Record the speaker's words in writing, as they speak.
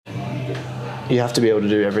you have to be able to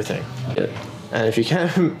do everything. Yeah. And if you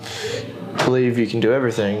can't believe you can do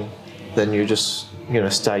everything, then you're just going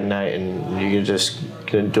to stagnate and you're just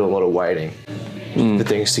going to do a lot of waiting for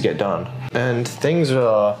things to get done. And things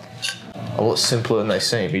are a lot simpler than they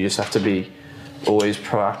seem. You just have to be always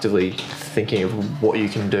proactively thinking of what you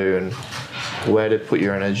can do and where to put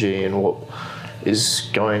your energy and what is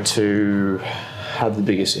going to have the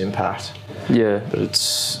biggest impact. Yeah. But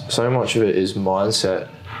it's so much of it is mindset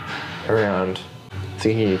around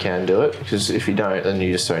thinking you can do it, because if you don't, then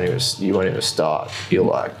you just you won't even start. You'll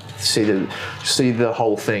like see the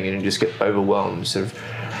whole thing and you just get overwhelmed instead of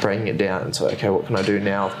breaking it down and say, okay, what can I do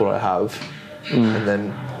now with what I have? And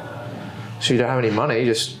then, so you don't have any money,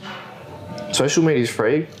 just social media is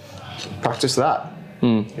free, practice that.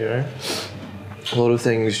 You know, a lot of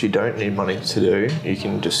things you don't need money to do, you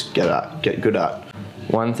can just get good at.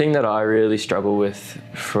 One thing that I really struggle with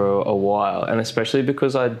for a while, and especially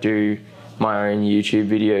because I do my own YouTube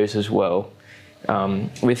videos as well,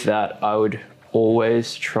 with that I would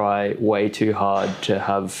always try way too hard to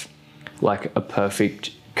have like a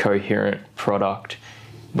perfect coherent product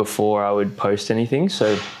before I would post anything.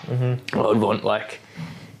 So I would want like,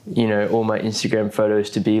 you know, all my Instagram photos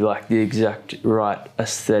to be like the exact right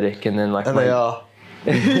aesthetic, and then like they are.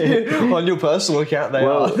 On your personal account they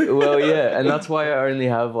are. Well, yeah, and that's why I only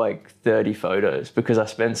have like 30 photos, because I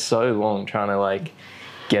spend so long trying to like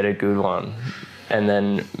get a good one and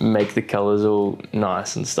then make the colors all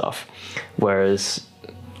nice and stuff. Whereas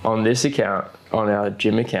on this account, on our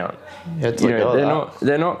gym account, you know,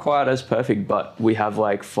 they're not quite as perfect, but we have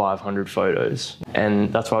like 500 photos,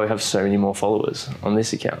 and that's why we have so many more followers on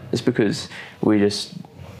this account. It's because we just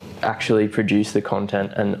actually produce the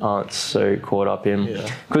content and aren't so caught up in,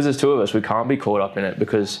 because there's two of us, we can't be caught up in it,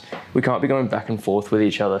 because we can't be going back and forth with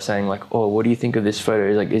each other saying like, oh, what do you think of this photo?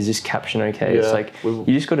 It's like, is this caption okay? It's like, you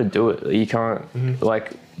just got to do it. You can't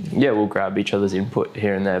like, yeah, we'll grab each other's input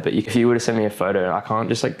here and there, but if you were to send me a photo, I can't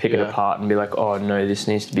just like pick it apart and be like, oh no, this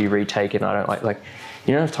needs to be retaken. I don't like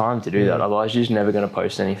you don't have time to do that. Otherwise you're just never going to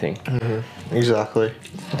post anything. Exactly.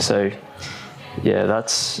 So yeah,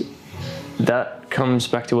 that comes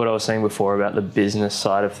back to what I was saying before about the business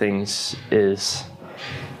side of things, is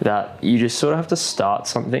that you just sort of have to start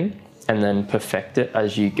something and then perfect it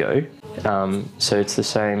as you go. So it's the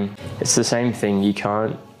same thing. You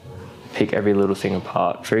can't pick every little thing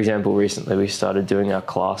apart. For example, recently we started doing our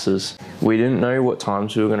classes. We didn't know what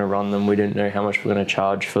times we were going to run them. We didn't know how much we were going to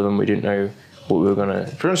charge for them. We didn't know what we were going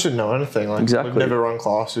to... Pretty much didn't know anything. Like, exactly. We've never run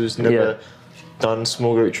classes, never done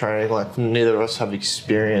small group training. Like, neither of us have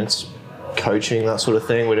experience coaching, that sort of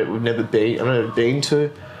thing. I've never been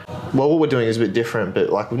to. Well, what we're doing is a bit different, but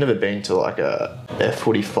like we've never been to like a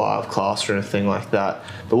F45 class or anything like that.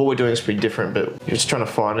 But what we're doing is pretty different, but you're just trying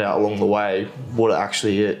to find out along the way what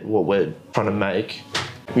we're trying to make.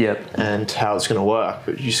 Yep. And how it's going to work.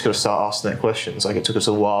 But you just got to start asking that questions. Like it took us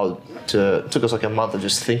like a month of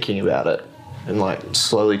just thinking about it and like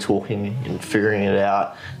slowly talking and figuring it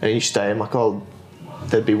out. And each day I'm like, oh,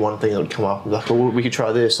 there'd be one thing that would come up, like, oh, we could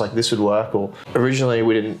try this, like this would work. Or originally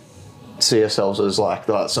we didn't see ourselves as like,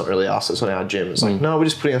 oh, that's not really us, it's not our gym. It's like, no, we're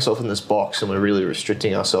just putting ourselves in this box and we're really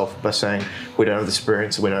restricting ourselves by saying we don't have the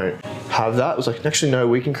experience and we don't have that. It was like, actually, no,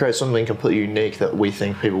 we can create something completely unique that we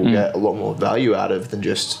think people will get a lot more value out of than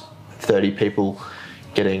just 30 people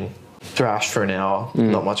getting thrashed for an hour,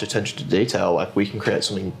 not much attention to detail. Like we can create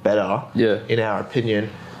something better, in our opinion,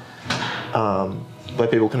 where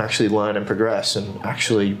people can actually learn and progress and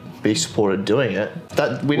actually be supported doing it.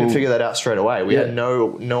 That we didn't figure that out straight away. We had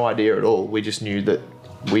no idea at all. We just knew that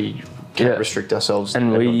we can't restrict ourselves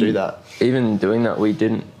and not do that. Even doing that, we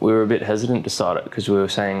were a bit hesitant to start it because we were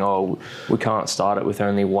saying, oh, we can't start it with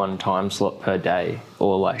only one time slot per day,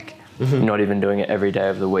 or like not even doing it every day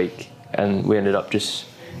of the week. And we ended up just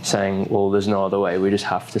saying, well, there's no other way. We just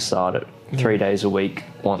have to start it 3 days a week,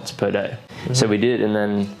 once per day. So we did, and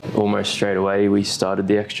then almost straight away we started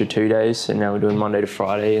the extra 2 days, and now we're doing Monday to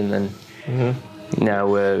Friday, and then now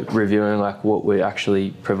we're reviewing like what we're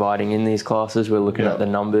actually providing in these classes. We're looking at the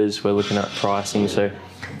numbers, we're looking at pricing, so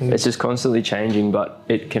it's just constantly changing, but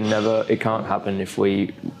it can't happen if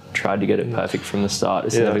we tried to get it perfect from the start.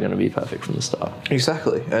 It's never going to be perfect from the start.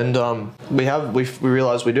 Exactly. And we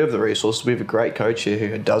realised we do have the resources. We have a great coach here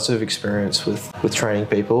who does have experience with training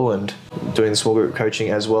people and doing small group coaching,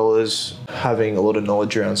 as well as having a lot of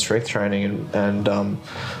knowledge around strength training, and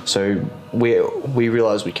so we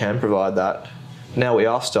realised we can provide that. Now we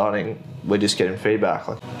are starting, we're just getting feedback.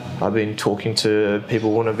 Like I've been talking to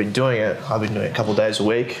people when I've been doing it. I've been doing it a couple of days a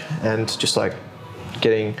week, and just like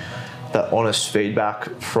getting that honest feedback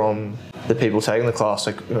from the people taking the class,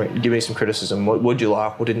 like, give me some criticism. What did you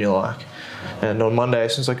like? What didn't you like? And on Monday,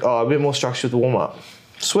 it's like, oh, a bit more structure with the warm-up.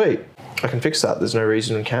 Sweet. I can fix that. There's no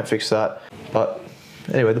reason we can't fix that. But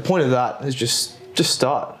anyway, the point of that is just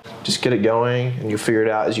start. Just get it going, and you'll figure it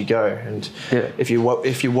out as you go. And if you're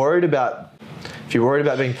worried about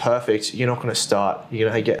being perfect, you're not going to start. You're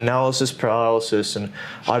going to get analysis paralysis, and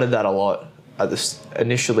I did that a lot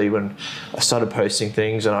initially when I started posting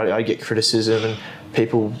things, and I get criticism, and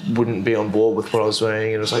people wouldn't be on board with what I was doing,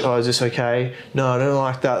 and it was like, oh, is this okay? No, I don't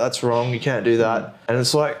like that. That's wrong. You can't do that. And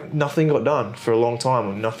it's like nothing got done for a long time.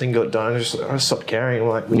 When nothing got done, I stopped caring. I'm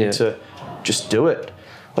like, we need to just do it.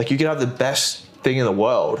 Like, you could have the best thing in the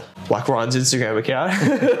world, like Ryan's Instagram account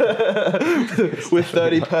with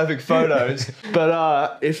 30 perfect photos,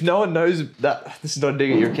 but if no one knows that, this is not a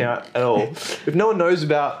dig at your account at all, if no one knows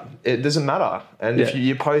about it, it doesn't matter. And if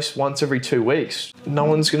you post once every 2 weeks, no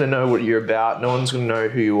one's going to know what you're about, no one's going to know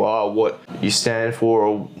who you are, what you stand for,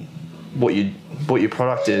 or what your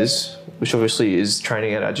product is, which obviously is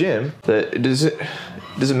training at our gym. That it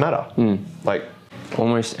doesn't matter. Like,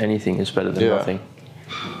 almost anything is better than nothing.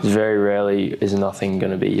 Very rarely is nothing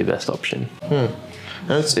going to be your best option.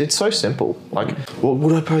 And it's so simple. Like, what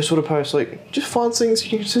would I post? Like, just find things you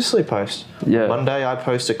can consistently post. Monday I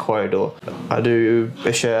post a quote, or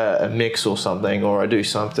I share a mix or something, or I do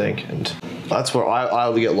something. And that's where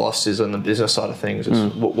I get lost, is on the business side of things.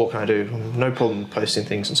 It's what can I do? No problem posting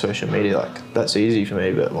things on social media. Like, that's easy for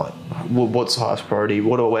me, but like, what's the highest priority?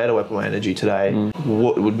 Where do I put my energy today?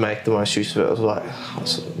 What would make the most use of it? I was like,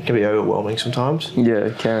 it can be overwhelming sometimes. Yeah,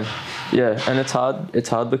 it can. Yeah, and it's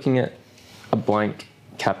hard looking at a blank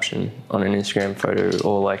caption on an Instagram photo,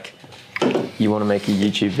 or like, you want to make a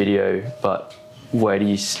YouTube video, but where do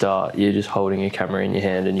you start? You're just holding a camera in your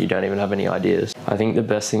hand and you don't even have any ideas. I think the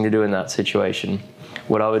best thing to do in that situation,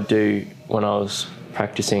 what I would do when I was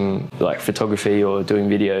practicing like photography or doing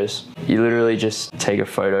videos, you literally just take a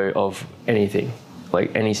photo of anything,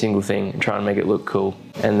 like any single thing, and try and make it look cool.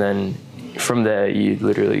 And then from there, you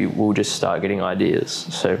literally will just start getting ideas.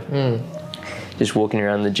 So just walking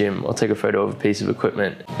around the gym, I'll take a photo of a piece of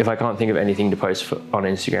equipment. If I can't think of anything to post on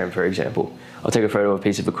Instagram, for example, I'll take a photo of a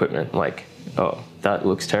piece of equipment, like, oh, that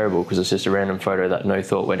looks terrible because it's just a random photo that no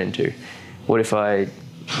thought went into. What if I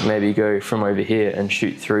maybe go from over here and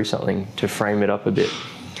shoot through something to frame it up a bit?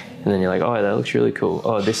 And then you're like, oh, that looks really cool.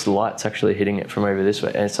 Oh, this light's actually hitting it from over this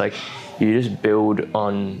way. And it's like, you just build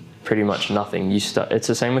on pretty much nothing. It's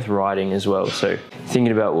the same with writing as well. So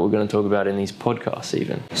thinking about what we're going to talk about in these podcasts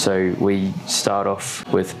even. So we start off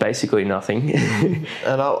with basically nothing. And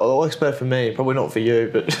it works better for me, probably not for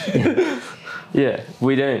you, but... Yeah,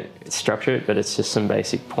 we don't structure it, but it's just some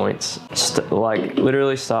basic points. Like,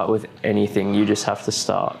 literally start with anything. You just have to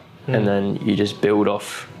start, and then you just build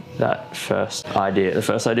off that first idea. The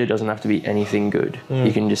first idea doesn't have to be anything good.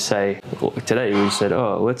 You can just say, well, today we said,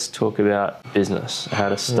 oh, let's talk about business, how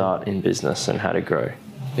to start in business and how to grow.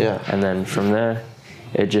 Yeah. And then from there,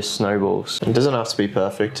 it just snowballs. It doesn't have to be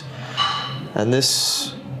perfect. And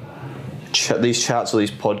these chats or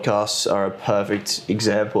these podcasts are a perfect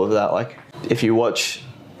example of that. Like, if you watch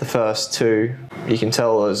the first two, you can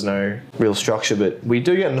tell there's no real structure, but we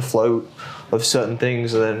do get in the flow of certain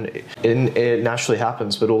things, and then it naturally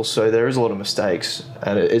happens, but also there is a lot of mistakes,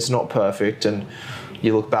 and it's not perfect, and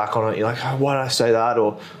you look back on it, you're like, oh, why did I say that?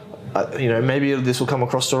 Or maybe this will come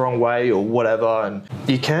across the wrong way or whatever, and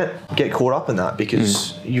you can't get caught up in that,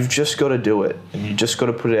 because you've just got to do it, and you just got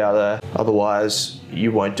to put it out there. Otherwise,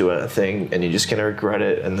 you won't do anything, and you're just going to regret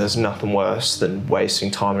it. And there's nothing worse than wasting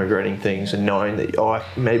time regretting things and knowing that, oh,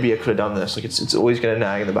 maybe I could have done this. Like, it's always going to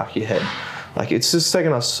nag in the back of your head. Like, it's just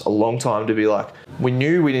taken us a long time to be like, we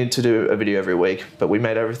knew we needed to do a video every week, but we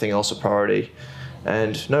made everything else a priority.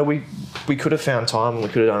 And no, we could have found time, and we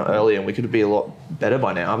could have done it earlier, and we could be a lot better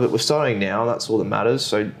by now, but we're starting now, and that's all that matters.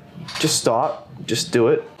 So just start, just do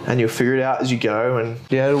it, and you'll figure it out as you go. And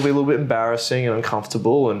yeah, it'll be a little bit embarrassing and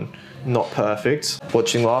uncomfortable and not perfect.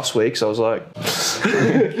 Watching last week's, I was like,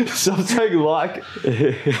 something like,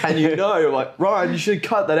 and like, Ryan, you should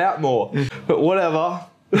cut that out more. But whatever.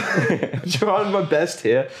 I'm trying my best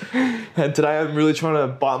here. And today I'm really trying to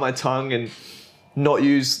bite my tongue and not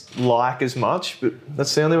use like as much, but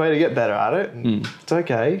that's the only way to get better at it. And it's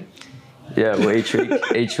okay. Yeah, well, each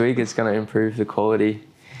week it's going to improve the quality.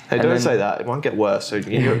 Hey, don't say that. It might get worse. So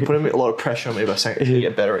you're putting a lot of pressure on me by saying it's going to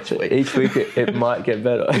get better each week. Each week it might get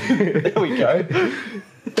better. There we go.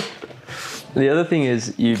 The other thing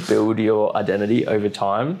is, you build your identity over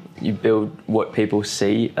time. You build what people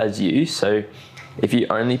see as you. So if you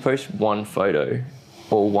only post one photo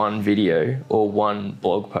or one video or one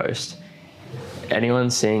blog post, anyone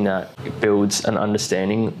seeing that builds an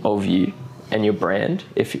understanding of you and your brand,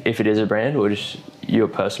 if it is a brand or just your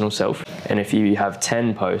personal self. And if you have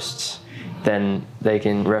 10 posts, then they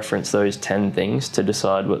can reference those 10 things to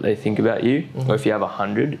decide what they think about you. Or if you have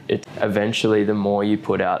 100, eventually the more you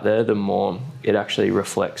put out there, the more it actually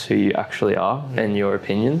reflects who you actually are and your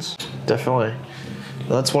opinions. Definitely.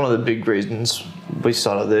 That's one of the big reasons we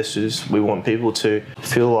started this, is we want people to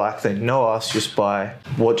feel like they know us just by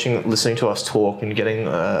listening to us talk and getting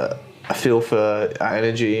a feel for our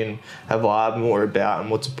energy and our vibe and what we're about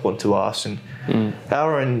and what's important to us. And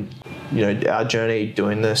our journey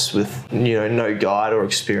doing this with, no guide or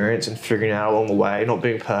experience and figuring out along the way, not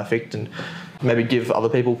being perfect, and maybe give other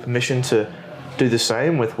people permission to do the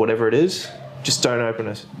same with whatever it is. Just don't open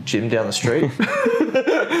a gym down the street.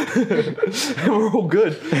 We're all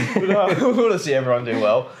good. We want to see everyone do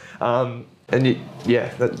well.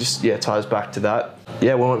 That just ties back to that.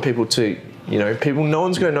 Yeah, we want people to, no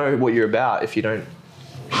one's going to know what you're about if you don't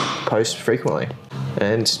post frequently.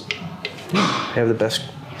 And you have the best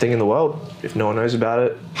thing in the world. If no one knows about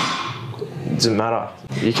it, it doesn't matter.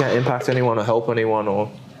 You can't impact anyone or help anyone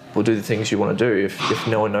or do the things you want to do if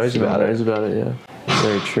no one knows about it. Yeah.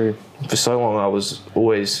 Very true. For so long, I was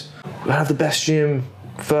always, we gotta have the best gym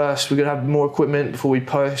first. We gotta have more equipment before we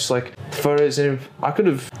post like photos. And I could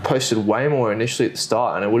have posted way more initially at the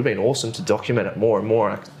start, and it would have been awesome to document it more and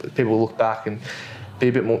more. People look back and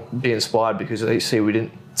be inspired because they see we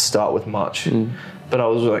didn't start with much. But I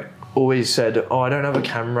was always said, I don't have a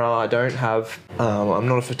camera, I don't have, I'm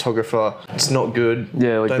not a photographer, it's not good.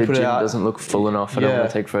 Yeah, like don't the gym doesn't look full enough. I don't want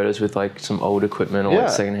to take photos with some old equipment or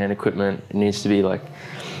secondhand equipment. It needs to be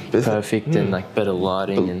perfect and better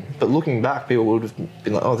lighting. But looking back, people would have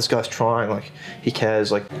been like, oh, this guy's trying, he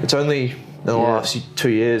cares. It's only in the last 2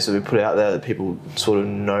 years that we put it out there that people sort of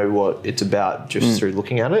know what it's about just through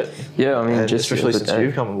looking at it. Yeah, I mean, and just especially since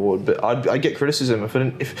you've come on board. But I get criticism if I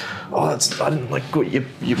didn't like what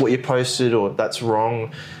you posted, or that's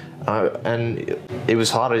wrong. And it was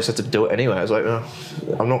hard. I just had to do it anyway. I was like, oh,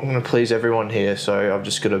 I'm not going to please everyone here, so I've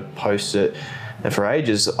just got to post it. And for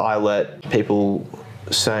ages, I let people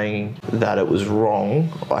saying that it was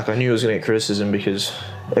wrong. I knew I was going to get criticism because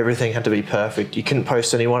everything had to be perfect. You couldn't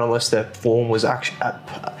post anyone unless their form was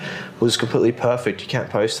completely perfect. You can't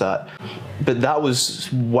post that. But that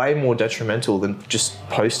was way more detrimental than just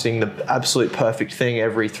posting the absolute perfect thing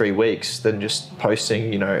every 3 weeks, than just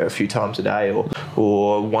posting, a few times a day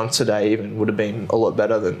or once a day even would have been a lot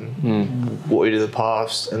better than what we did in the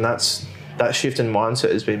past. And that shift in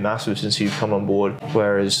mindset has been massive since you've come on board.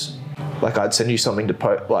 Whereas I'd send you something to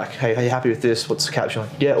post, hey, are you happy with this? What's the caption?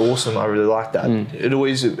 Yeah, awesome. I really like that. It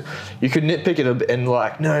always, you could nitpick it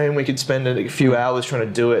and and we could spend a few hours trying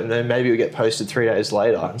to do it, and then maybe it would get posted 3 days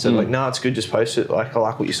later. And so no, it's good. Just post it. I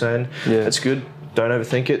like what you're saying. Yeah. It's good. Don't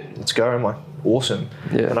overthink it. Let's go. I'm awesome.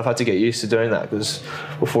 Yeah. And I've had to get used to doing that because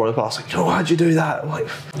before in the past, why'd you do that? I'm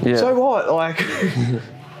so what?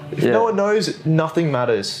 If no one knows, nothing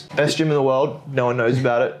matters. Best gym in the world. No one knows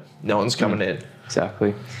about it. No one's coming in.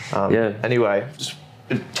 Exactly. Anyway, just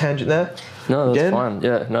a tangent there. No, that's fine.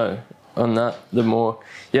 Yeah, no. On that,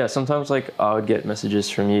 sometimes I would get messages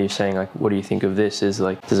from you saying what do you think of this? Does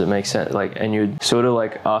it make sense? And you'd sort of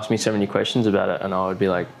ask me so many questions about it, and I would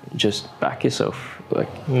be just back yourself.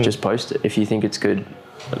 Just post it. If you think it's good,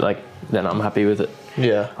 then I'm happy with it.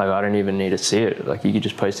 Yeah. I don't even need to see it. You could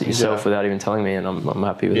just post it yourself without even telling me, and I'm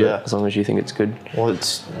happy with it as long as you think it's good. Well,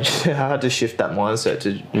 I had to shift that mindset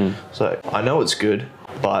to. So I know it's good,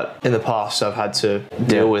 but in the past I've had to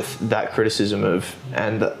deal with that criticism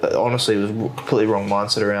and honestly, it was a completely wrong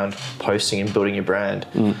mindset around posting and building your brand.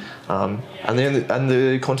 And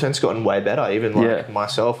the content's gotten way better. Even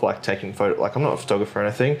myself, taking photo. I'm not a photographer or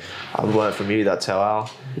anything. I've learned from you. That's how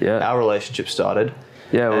our relationship started.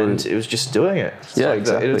 Yeah, and it was just doing it.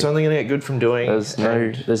 Exactly. It's only going to get good from doing.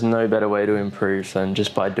 There's no better way to improve than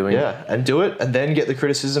just by doing it. Yeah, and do it, and then get the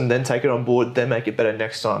criticism, then take it on board, then make it better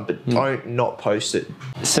next time. But don't not post it.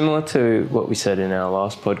 Similar to what we said in our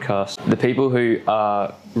last podcast, the people who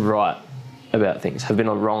are right about things have been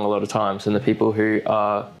wrong a lot of times, and the people who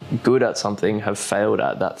are good at something have failed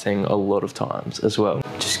at that thing a lot of times as well.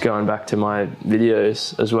 Just going back to my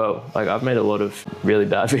videos as well, I've made a lot of really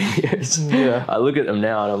bad videos. Yeah. I look at them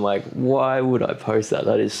now and I'm like, why would I post that?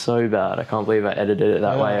 That is so bad. I can't believe I edited it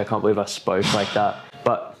that way. I can't believe I spoke like that.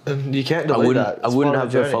 But you can't delete that. I wouldn't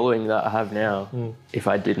have the following that I have now if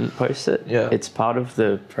I didn't post it. Yeah. It's part of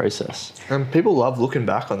the process. And people love looking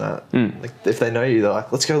back on that. If they know you, they're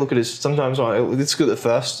like, let's go look at this. Sometimes let's look at the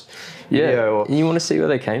first video. You want to see where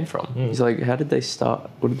they came from. It's how did they start?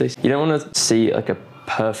 What did they? You don't want to see a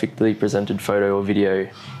perfectly presented photo or video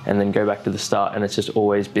and then go back to the start, and it's just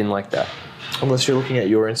always been like that. Unless you're looking at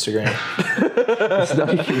your Instagram. It's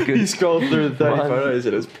not even good. You scroll through the 30 Mine- photos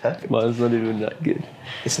and it's perfect. Mine's not even that good.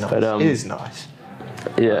 It's nice. But, it is nice.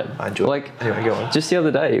 Yeah, I enjoy like it. Anyway, go on. just the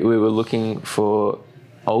other day we were looking for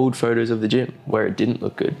old photos of the gym where it didn't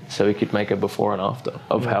look good, so we could make a before and after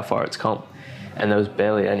of how far it's come, and there was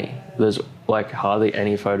barely any. There's like hardly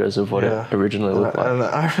any photos of what it originally looked like. And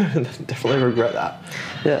I definitely regret that.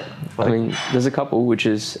 Yeah, I mean, there's a couple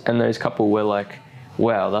and those couple were like,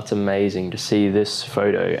 wow, that's amazing to see this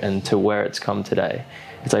photo and to where it's come today.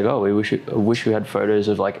 It's like, oh, I wish we had photos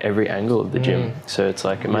of like every angle of the gym. So it's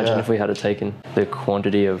like, imagine if we had taken the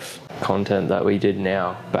quantity of content that we did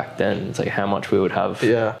now back then. It's like how much we would have.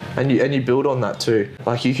 Yeah, and you build on that too.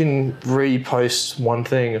 Like you can repost one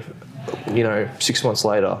thing, 6 months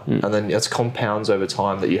later, and then it's compounds over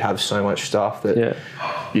time that you have so much stuff that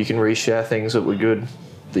you can reshare things that were good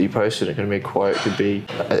that you posted. It could be a quote, it could be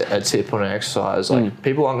a tip on an exercise. Like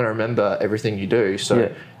people aren't going to remember everything you do,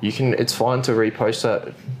 so you can. It's fine to repost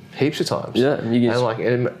that heaps of times. Yeah,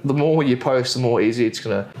 and the more you post, the more easy it's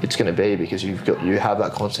gonna be because you have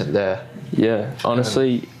that content there. Yeah,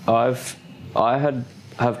 honestly, I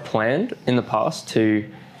have planned in the past to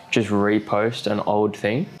just repost an old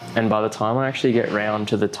thing, and by the time I actually get round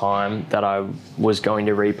to the time that I was going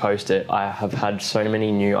to repost it, I have had so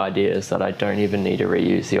many new ideas that I don't even need to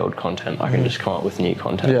reuse the old content. I can just come up with new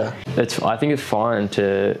content. Yeah, I think it's fine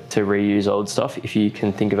to reuse old stuff if you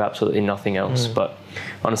can think of absolutely nothing else. But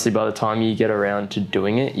honestly, by the time you get around to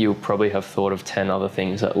doing it, you'll probably have thought of 10 other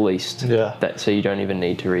things at least. Yeah. So you don't even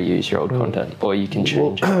need to reuse your old content, or you can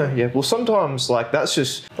change it. Yeah. Well, sometimes like that's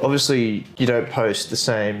just obviously you don't post the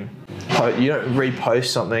same. You don't repost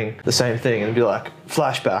something the same thing and be like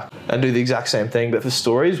flashback and do the exact same thing. But for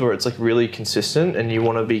stories where it's like really consistent and you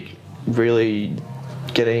want to be really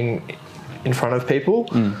getting in front of people,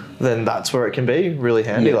 then that's where it can be really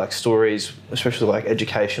handy. Like stories, especially like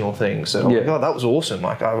educational things. So, oh my God, that was awesome.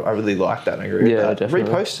 Like I really like that and I agree with that.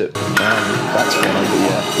 Definitely. Repost it. That's fine.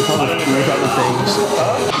 But with other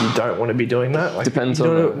things, you don't want to be doing that. Like, Depends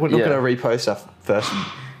we're not going to repost our first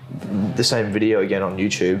the same video again on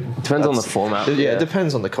YouTube. Depends on the format. Yeah, it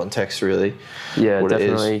depends on the context really. Yeah,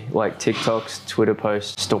 definitely. Like TikToks, Twitter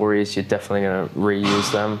posts, stories, you're definitely going to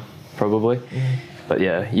reuse them probably. But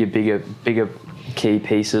yeah, your bigger key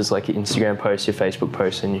pieces like your Instagram posts, your Facebook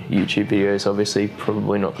posts, and your YouTube videos, obviously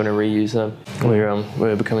probably not going to reuse them.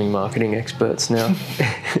 We're becoming marketing experts now.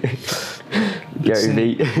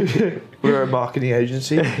 Gary Vee. We're a marketing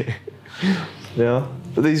agency. Yeah,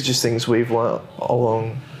 but these are just things we've learnt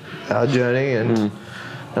along our journey, and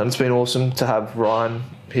it's been awesome to have Ryan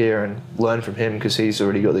here and learn from him because he's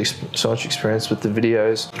already got so much experience with the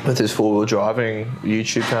videos, with his four-wheel driving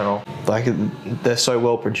YouTube channel. Like they're so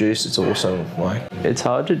well produced, it's awesome. Like it's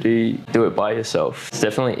hard to do it by yourself. It's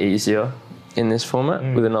definitely easier in this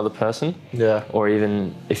format with another person. Yeah. Or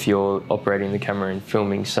even if you're operating the camera and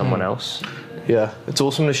filming someone else. Yeah, it's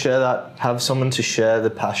awesome to share that, have someone to share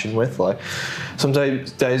the passion with. Like, some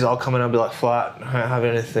days I'll come in and I'll be like flat, I don't have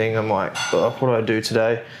anything. I'm like, what do I do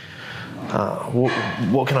today?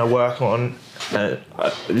 What can I work on?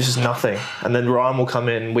 This is nothing. And then Ryan will come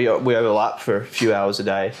in, we overlap for a few hours a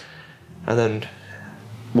day, and then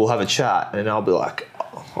we'll have a chat, and I'll be like,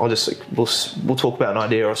 we'll talk about an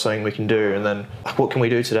idea or something we can do, and then what can we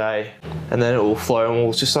do today? And then it will flow, and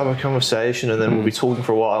we'll just have a conversation, and then we'll be talking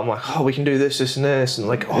for a while. I'm like, we can do this and this, and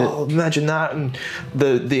like, imagine that, and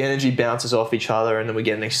the energy bounces off each other, and then we're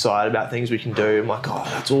getting excited about things we can do. I'm like,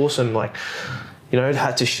 that's awesome. Like,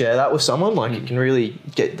 had to share that with someone, like it can really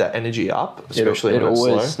get that energy up, especially when it's slow.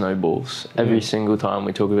 It always snowballs. Every single time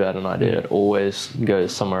we talk about an idea, it always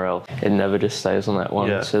goes somewhere else. It never just stays on that one.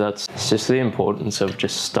 Yeah. So it's just the importance of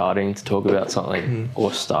just starting to talk about something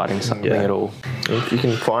or starting something at all. If you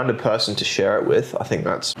can find a person to share it with, I think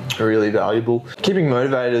that's really valuable. Keeping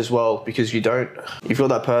motivated as well, because you've got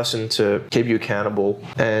that person to keep you accountable,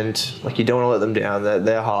 and like you don't want to let them down.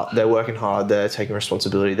 They're working hard, they're taking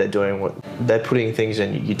responsibility, they're putting things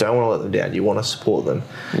in. You don't want to let them down. You want to support them,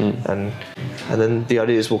 and then the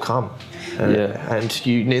ideas will come. And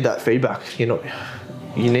you need that feedback. You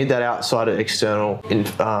need that outside of external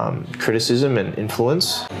criticism and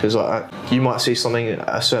influence, because you might see something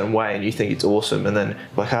a certain way and you think it's awesome, and then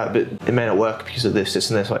but it may not work because of this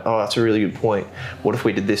and this. Like, that's a really good point. What if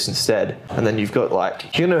we did this instead? And then you've got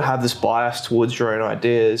you're going to have this bias towards your own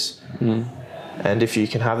ideas, and if you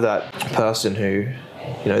can have that person who,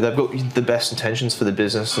 they've got the best intentions for the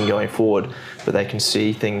business and going forward, but they can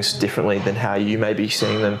see things differently than how you may be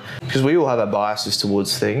seeing them. Because we all have our biases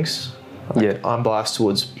towards things. I'm biased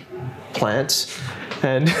towards plants.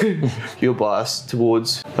 and you're biased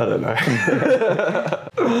towards, I don't know.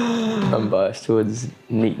 I'm biased towards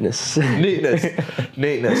neatness.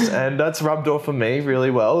 Neatness, and that's rubbed off on me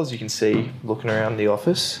really well, as you can see looking around the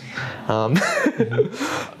office. I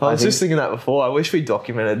was just thinking that before. I wish we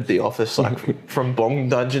documented the office like from Bong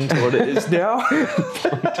Dungeon to what it is now.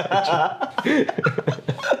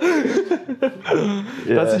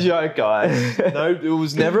 That's a joke, guys. No, it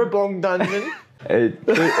was never a Bong Dungeon. It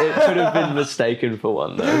could have been mistaken for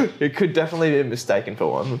one, though. It could definitely be mistaken for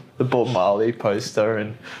one. The Bob Marley poster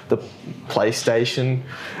and the PlayStation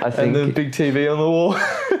and the big TV on the wall.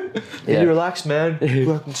 You relax, man. You're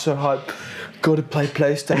working so hard. Got to play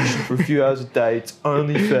PlayStation for a few hours a day. It's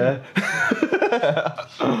only fair.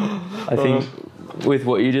 I think with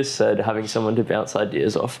what you just said, having someone to bounce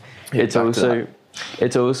ideas off, it's also,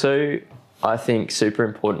 I think, super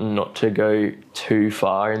important not to go too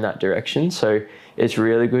far in that direction. So it's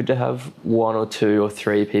really good to have 1 or 2 or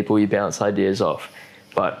 3 people you bounce ideas off.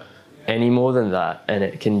 But any more than that, and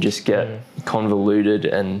it can just get convoluted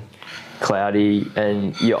and cloudy,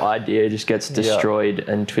 and your idea just gets destroyed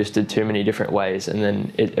and twisted too many different ways, and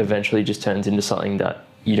then it eventually just turns into something that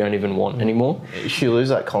you don't even want anymore. You lose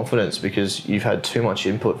that confidence because you've had too much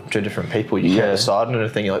input to different people. You can't decide on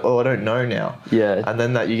anything. You're like, oh, I don't know now. Yeah. And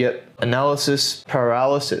then that you get analysis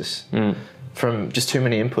paralysis from just too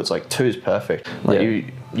many inputs. Like 2 is perfect.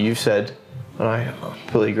 Like you've said, and I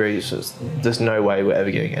completely agree. There's no way we're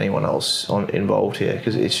ever getting anyone else involved here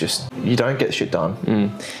because it's just, you don't get shit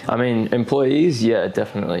done. I mean, employees, yeah,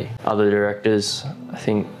 definitely. Other directors, I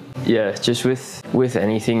think, yeah, just with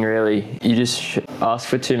anything really, you just ask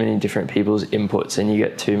for too many different people's inputs and you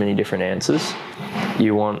get too many different answers.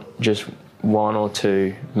 You want just 1 or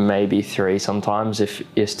 2, maybe 3 sometimes if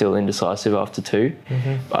you're still indecisive after 2.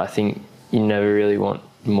 But I think you never really want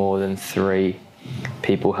more than 3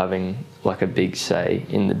 people having like a big say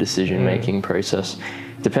in the decision-making process,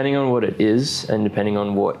 depending on what it is and depending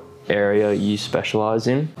on what area you specialize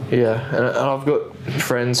in. Yeah, and I've got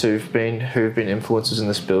friends who've been influencers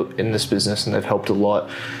in this business, and they've helped a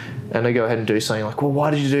lot. And they go ahead and do something like, well,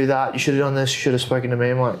 why did you do that? You should have done this. You should have spoken to me.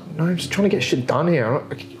 I'm like, no, I'm just trying to get shit done here.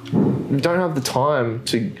 We don't have the time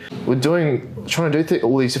to. Trying to do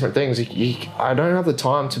all these different things. I don't have the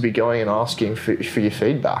time to be going and asking for your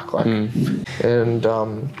feedback. Like, and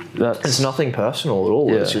it's nothing personal at all.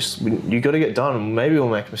 Yeah. It's just you got to get done. Maybe we'll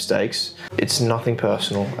make mistakes. It's nothing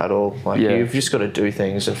personal at all. Like you've just got to do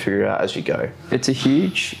things and figure it out as you go. It's a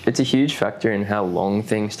huge factor in how long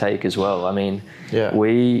things take as well. I mean,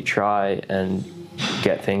 we try and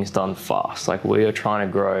get things done fast. Like, we are trying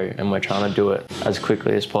to grow and we're trying to do it as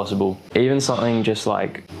quickly as possible. Even something just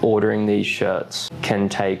like ordering these shirts can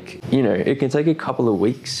take, it can take a couple of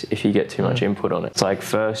weeks if you get too much input on it. It's like,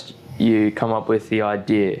 first you come up with the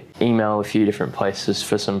idea, email a few different places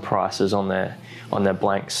for some prices on their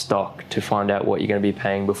blank stock to find out what you're going to be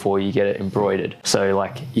paying before you get it embroidered. So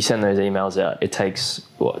like, you send those emails out, it takes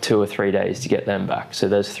 2 or 3 days to get them back. So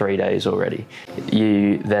there's 3 days already.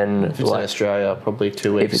 You then, if it's in Australia, probably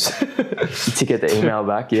 2 weeks to get the email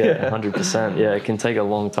back. 100%. Yeah, it can take a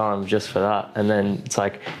long time just for that. And then it's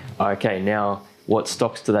like, okay, now what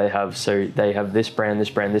stocks do they have? So they have this brand, this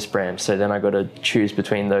brand, this brand. So then I got to choose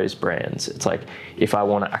between those brands. It's like, if I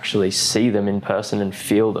want to actually see them in person and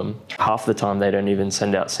feel them, half the time they don't even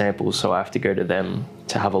send out samples. So I have to go to them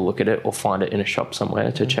to have a look at it or find it in a shop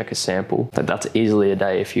somewhere to check a sample. That's easily a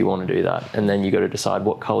day if you want to do that. And then you got to decide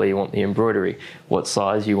what color you want the embroidery, what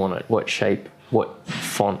size you want it, what shape, what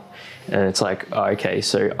font. And it's like, okay,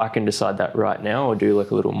 so I can decide that right now or do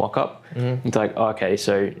like a little mock-up. It's like, okay,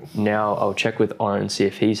 so now I'll check with Oren, see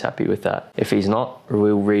if he's happy with that. If he's not,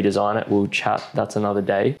 we'll redesign it, we'll chat, that's another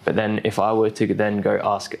day. But then if I were to then go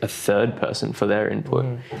ask a third person for their input,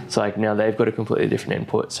 it's like, now they've got a completely different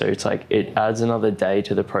input. So it's like, it adds another day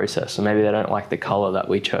to the process. So maybe they don't like the color that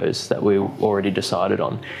we chose, that we already decided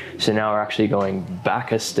on. So now we're actually going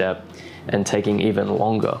back a step and taking even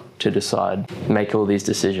longer to decide, make all these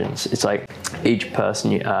decisions. It's like, each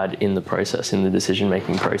person you add in the process, in the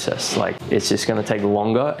decision-making process, like, it's just gonna take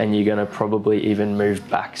longer, and you're gonna probably even move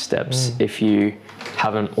back steps if you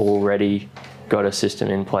haven't already got a system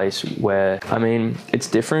in place where, I mean, it's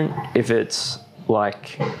different if it's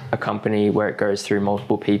like a company where it goes through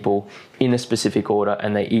multiple people in a specific order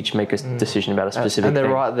and they each make a decision about a specific and they're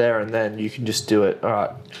thing. right there and then you can just do it. All right.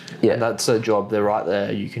 Yeah. And that's their job. They're right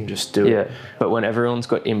there. You can just do it. Yeah. But when everyone's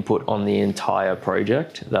got input on the entire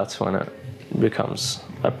project, that's when it becomes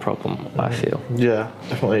a problem, I feel. Yeah,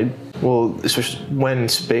 definitely. Well, especially when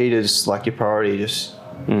speed is like your priority, just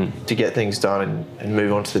to get things done and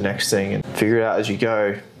move on to the next thing and figure it out as you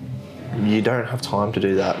go. you don't have time to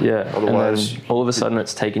do that. Yeah. Otherwise, and then all of a sudden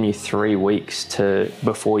it's taken you 3 weeks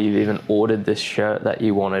before you've even ordered this shirt that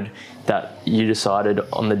you wanted, that you decided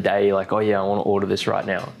on the day, like, oh yeah, I want to order this right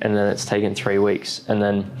now. And then it's taken 3 weeks, and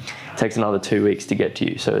then it takes another 2 weeks to get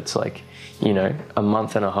to you. So it's like, you know, a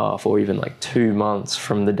month and a half, or even like 2 months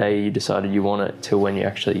from the day you decided you want it till when you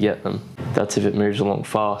actually get them. That's if it moves along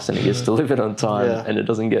fast and it gets delivered on time and it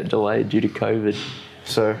doesn't get delayed due to COVID.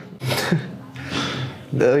 So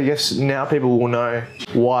I guess now people will know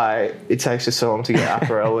why it takes us so long to get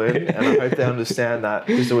apparel in, and I hope they understand that.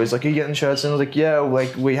 Because they're always like, are you getting shirts? And I was like, yeah,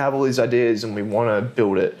 like we have all these ideas and we want to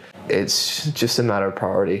build it. It's just a matter of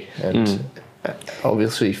priority, and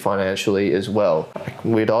obviously financially as well. Like,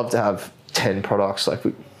 we'd love to have 10 products. Like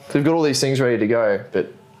we've got all these things ready to go,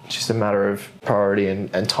 but it's just a matter of priority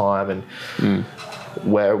and time and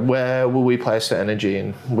where will we place the energy.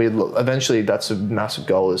 And eventually that's a massive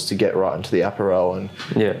goal, is to get right into the apparel. And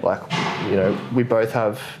like, you know, we both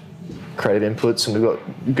have creative inputs, and we've got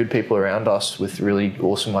good people around us with really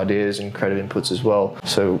awesome ideas and creative inputs as well.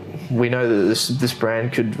 So we know that this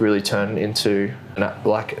brand could really turn into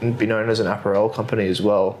and be known as an apparel company as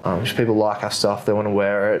well. Just people like our stuff, they want to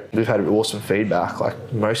wear it. We've had awesome feedback.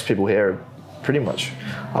 Like most people here are pretty much,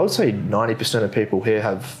 I would say 90% of people here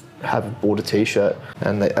have bought a t-shirt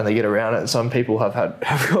and they get around it. And some people have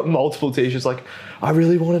got multiple t-shirts. Like, I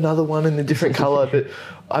really want another one in a different color, but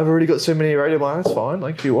I've already got so many already. Like, that's fine.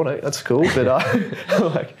 Like, if you want it, that's cool. But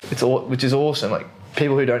like, which is awesome. Like,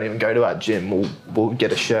 people who don't even go to our gym will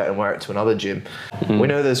get a shirt and wear it to another gym. We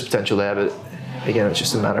know there's potential there, but again, it's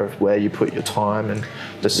just a matter of where you put your time and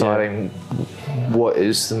deciding what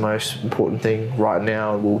is the most important thing right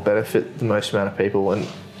now and will benefit the most amount of people.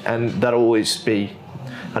 And that'll always be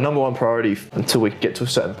our number one priority until we get to a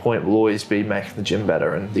certain point, will always be making the gym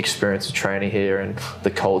better, and the experience of training here, and the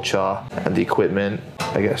culture and the equipment.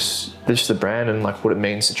 I guess just the brand and like what it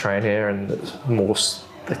means to train here, and more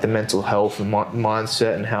like the mental health and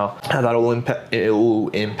mindset, and how that all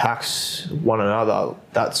impacts one another.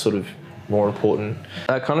 That's sort of more important.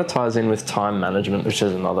 That kind of ties in with time management, which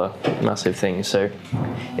is another massive thing. So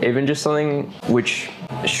even just something which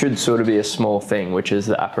should sort of be a small thing, which is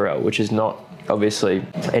the apparel, which is not obviously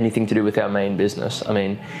anything to do with our main business. I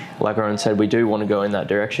mean, like Rowan said, we do want to go in that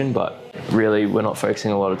direction, but really we're not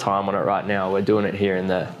focusing a lot of time on it right now. We're doing it here and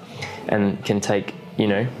there, and can take, you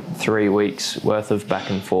know, 3 weeks worth of back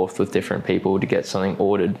and forth with different people to get something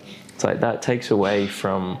ordered. It's like that takes away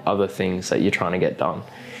from other things that you're trying to get done.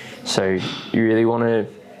 So you really want to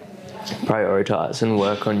prioritize and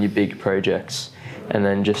work on your big projects, and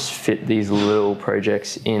then just fit these little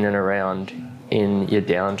projects in and around in your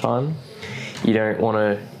downtime. You don't want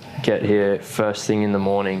to get here first thing in the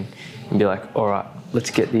morning and be like, all right,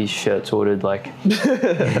 let's get these shirts ordered. Like,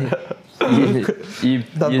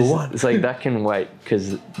 Number one. It's like, that can wait,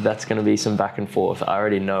 because that's going to be some back and forth. I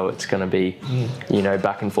already know it's going to be, you know,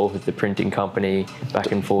 back and forth with the printing company,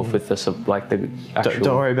 back and forth with the actual.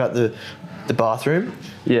 Don't worry about the bathroom.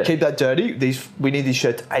 Yeah. Keep that dirty. We need these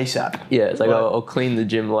shirts ASAP. Yeah, it's like, I'll clean the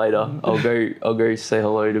gym later. I'll go say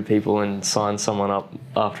hello to people and sign someone up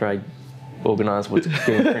after I organise what's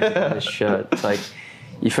being printed on this shirt. It's like,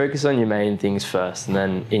 you focus on your main things first, and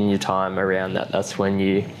then in your time around that's when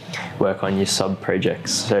you work on your sub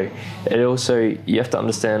projects. So it also, you have to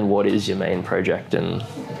understand what is your main project and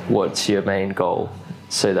what's your main goal,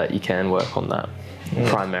 so that you can work on that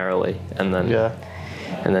primarily, and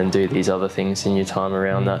then do these other things in your time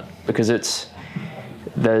around that. Because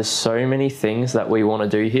there's so many things that we want to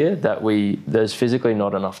do here that there's physically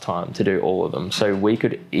not enough time to do all of them. So we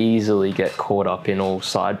could easily get caught up in all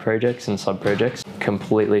side projects and sub projects,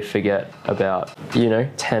 completely forget about, you know,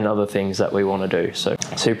 10 other things that we want to do. So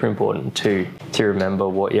super important to remember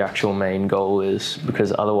what your actual main goal is,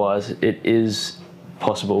 because otherwise it is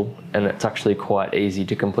possible, and it's actually quite easy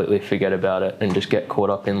to completely forget about it and just get caught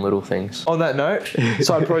up in little things. On that note,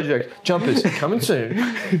 side project jumpers coming soon.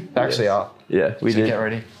 Actually are. Yeah, we did. Get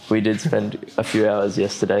ready. We did spend a few hours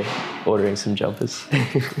yesterday ordering some jumpers.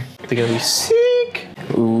 They're gonna be sick.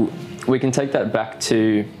 We can take that back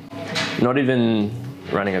to not even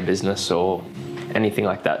running a business or anything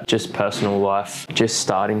like that, just personal life, just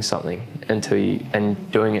starting something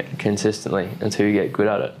and doing it consistently until you get good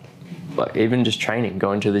at it. Like even just training,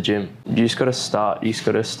 going to the gym. You just got to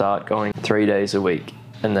start going 3 days a week.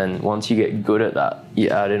 And then once you get good at that, you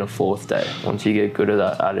add in a 4th day. Once you get good at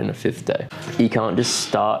that, add in a 5th day. You can't just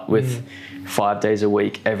start with 5 days a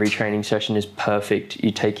week. Every training session is perfect.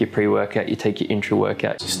 You take your pre-workout, you take your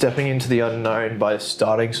intra-workout. Stepping into the unknown by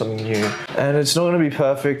starting something new. And it's not going to be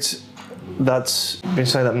perfect, that's been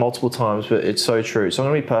saying that multiple times, but it's so true. It's not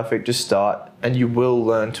going to be perfect. Just start, and you will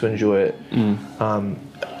learn to enjoy it.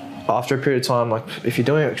 After a period of time, like if you're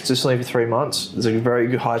doing it consistently for 3 months, there's a very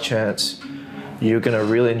good high chance you're going to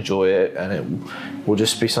really enjoy it, and it will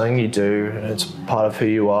just be something you do, and it's part of who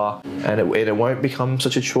you are, and it won't become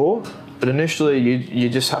such a chore. But initially, you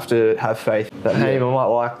just have to have faith that, hey, I might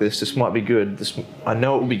like this. This might be good. I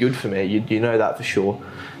know it will be good for me. You know that for sure.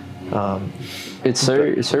 It's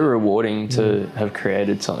so rewarding to have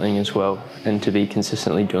created something as well, and to be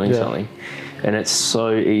consistently doing something. And it's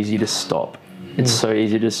so easy to stop. It's so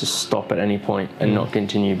easy to just stop at any point and not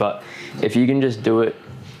continue. But if you can just do it,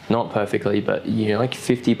 not perfectly, but like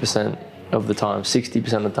 50% of the time,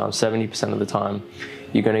 60% of the time, 70% of the time,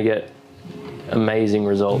 you're going to get amazing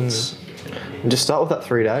results. And just start with that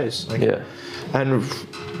 3 days. And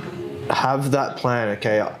have that plan.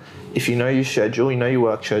 Okay, if you know your schedule, you know your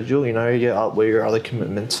work schedule, you know where your other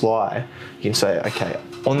commitments lie, you can say, okay,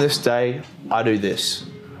 on this day, I do this,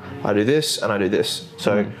 and I do this.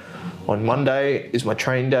 So on Monday is my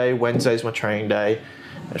training day, Wednesday is my training day,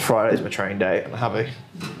 and Friday is my training day, and I have a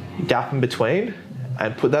gap in between,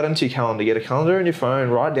 and put that into your calendar. Get a calendar on your phone,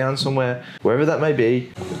 write down somewhere, wherever that may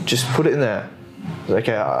be, just put it in there.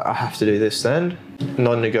 Okay, I have to do this then,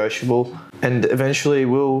 non-negotiable, and eventually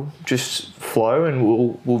we'll just flow, and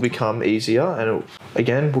we'll become easier, and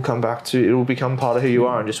we'll come back to, it will become part of who you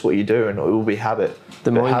are and just what you do, and it will be habit.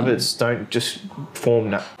 The habits don't just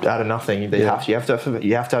form out of nothing. You have to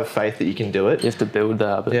have faith that you can do it. You have to build the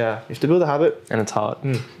habit. Yeah, you have to build the habit, and it's hard.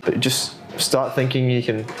 But just start thinking you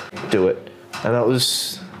can do it, and that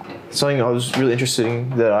was something I was really interested in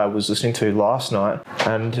that I was listening to last night,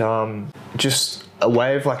 and just a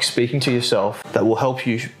way of like speaking to yourself that will help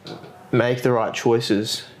you make the right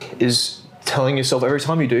choices is telling yourself every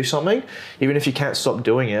time you do something, even if you can't stop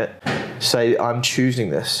doing it, say, I'm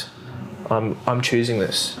choosing this. I'm choosing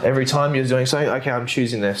this. Every time you're doing something, okay, I'm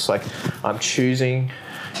choosing this. Like, I'm choosing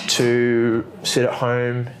to sit at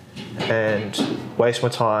home and waste my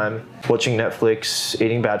time watching Netflix,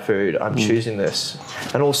 eating bad food. I'm choosing this.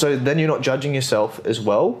 And also, then you're not judging yourself as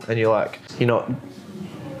well, and you're not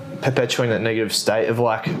perpetuating that negative state of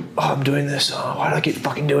like, oh, I'm doing this, oh, why do I keep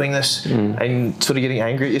fucking doing this? And sort of getting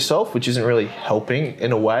angry at yourself, which isn't really helping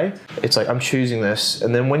in a way. It's like, I'm choosing this.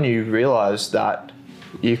 And then when you realize that,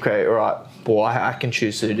 you create, all right, well, I can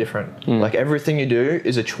choose to do different. Like everything you do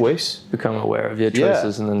is a choice. Become aware of your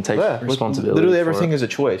choices and then take responsibility. Literally everything is a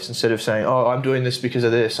choice. Instead of saying, oh, I'm doing this because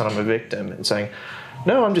of this and I'm a victim, and saying,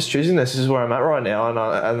 no, I'm just choosing this. This is where I'm at right now,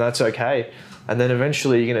 and that's okay. And then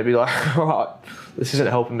eventually you're going to be like, all right, this isn't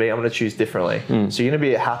helping me. I'm going to choose differently. So you're going to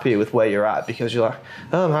be happier with where you're at, because you're like,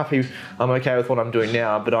 oh, I'm happy. I'm okay with what I'm doing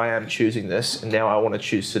now, but I am choosing this. And now I want to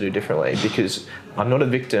choose to do differently, because I'm not a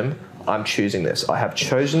victim. I'm choosing this. I have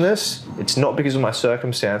chosen this. It's not because of my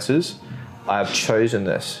circumstances. I have chosen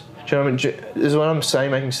this. Do you know what I mean? Is what I'm saying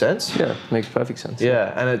making sense? Yeah, makes perfect sense.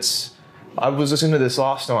 Yeah, and I was listening to this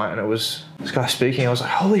last night, and it was this guy speaking. I was like,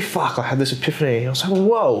 holy fuck, I had this epiphany. I was like,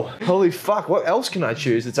 whoa, holy fuck, what else can I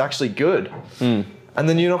choose that's actually good? And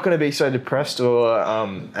then you're not going to be so depressed or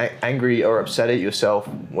angry or upset at yourself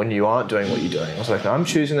when you aren't doing what you're doing. I was like, I'm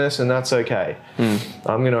choosing this, and that's okay.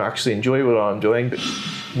 I'm going to actually enjoy what I'm doing,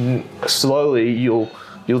 but slowly you'll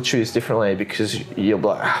choose differently, because you'll be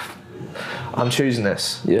like, I'm choosing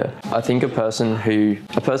this. Yeah, I think a person who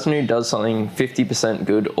does something 50%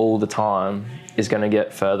 good all the time is going to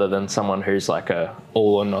get further than someone who's like a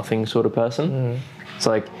all or nothing sort of person. It's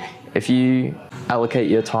like, if you allocate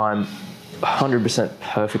your time 100%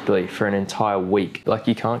 perfectly for an entire week, like,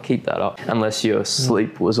 you can't keep that up unless your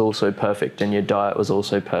sleep was also perfect and your diet was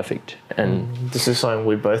also perfect. And this is something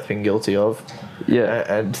we've both been guilty of.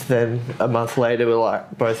 Yeah. And then a month later we're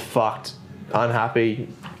like both fucked, unhappy,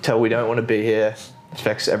 tell we don't want to be here.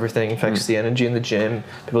 Affects everything, affects the energy in the gym.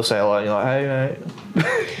 People say a lot, and you're like, hey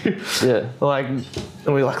mate. Yeah. Like, and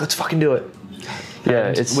we're like, let's fucking do it. Yeah,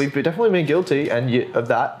 and we've definitely been guilty of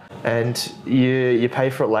that, and you pay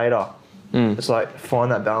for it later. It's like, find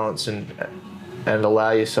that balance and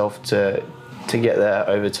allow yourself to get there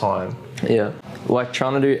over time. Yeah, like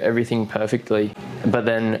trying to do everything perfectly, but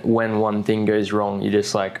then when one thing goes wrong, you're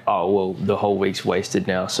just like, oh, well, the whole week's wasted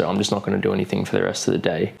now, so I'm just not going to do anything for the rest of the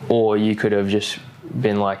day. Or you could have just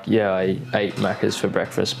been like, yeah, I ate Macca's for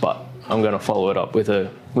breakfast, but I'm going to follow it up with a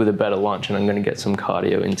better lunch, and I'm going to get some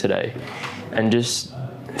cardio in today. And just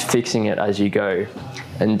fixing it as you go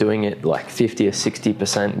and doing it like 50 or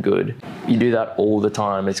 60% good. You do that all the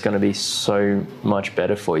time, it's going to be so much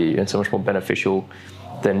better for you and so much more beneficial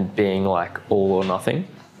than being like all or nothing.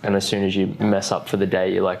 And as soon as you mess up for the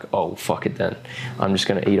day, you're like, oh, fuck it then. I'm just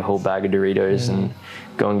going to eat a whole bag of Doritos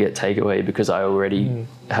go and get takeaway because I already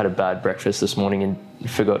had a bad breakfast this morning and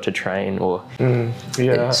forgot to train. Or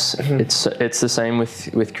it's the same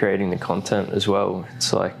with creating the content as well.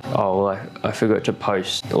 It's like, oh, well, I forgot to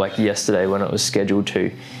post like yesterday when it was scheduled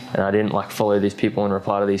to, and I didn't like follow these people and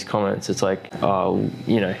reply to these comments. It's like, oh,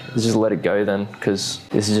 just let it go then, because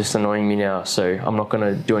this is just annoying me now, so I'm not going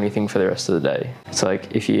to do anything for the rest of the day. It's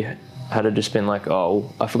like, if you had to just been like,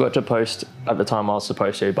 oh, I forgot to post at the time I was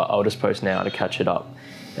supposed to, but I'll just post now to catch it up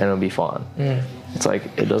and it'll be fine. It's like,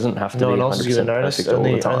 it doesn't have to be 100% one else is going to notice. all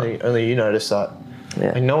the time. Only you notice that.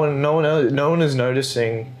 Yeah. Like no one is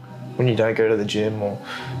noticing when you don't go to the gym, or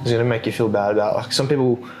is going to make you feel bad about it. Like some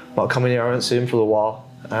people might come in here, I haven't seen them for a while,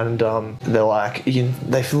 and they're like,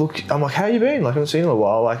 they look. I'm like, how you been? Like I haven't seen you in a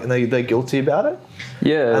while. Like, and they're guilty about it.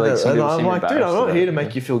 Yeah, and I'm like, dude, I'm not here to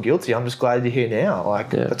make you feel guilty. I'm just glad you're here now.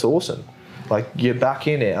 Like, that's awesome. Like, you're back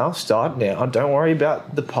here now, start now. Don't worry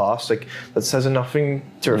about the past. Like, that has nothing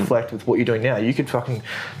to reflect with what you're doing now. You could fucking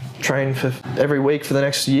train for every week for the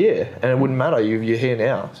next year, and it wouldn't matter. You're here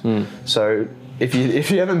now. So if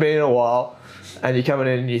you haven't been in a while, and you're coming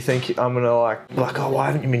in and you think I'm gonna like, oh, why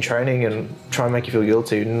haven't you been training, and try and make you feel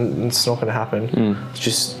guilty, and it's not gonna happen.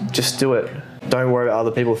 Just do it. Don't worry about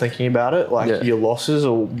other people thinking about it, like your losses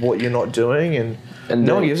or what you're not doing, and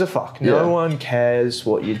no one gives a fuck. No one cares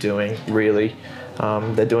what you're doing, really.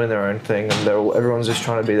 They're doing their own thing, and everyone's just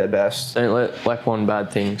trying to be their best. Don't let like one bad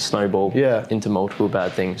thing snowball into multiple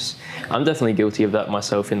bad things. I'm definitely guilty of that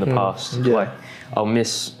myself in the past. Like, I'll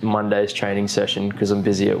miss Monday's training session because I'm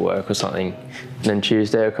busy at work or something. And then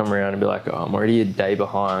Tuesday I'll come around and be like, oh, I'm already a day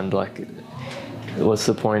behind. Like, what's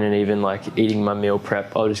the point in even like eating my meal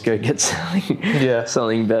prep? I'll just go get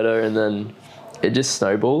something better, and then it just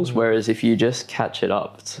snowballs. Whereas if you just catch it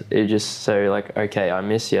up, it just so like, okay, I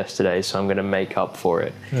missed yesterday, so I'm going to make up for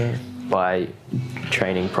it by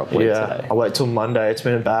training properly today. I'll wait till Monday. It's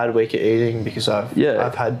been a bad week of eating because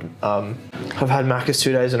I've had Macca's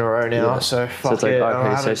 2 days in a row now. So fuck it's like, it.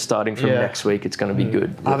 Okay, so starting from next week, it's going to be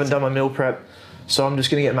good. I haven't done my meal prep, so I'm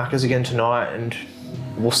just going to get Macca's again tonight, and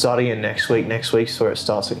we'll start again next week. Next week's where it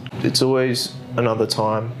starts. It's always another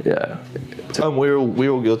time. Yeah. And we're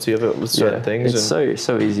all guilty of it with certain things. It's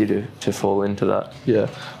so easy to fall into that. Yeah.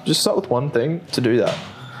 Just start with one thing to do that.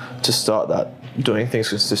 To start that. Doing things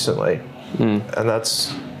consistently. And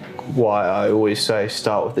that's why I always say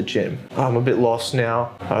start with the gym. I'm a bit lost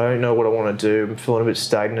now. I don't know what I want to do. I'm feeling a bit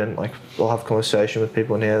stagnant. Like, I'll have a conversation with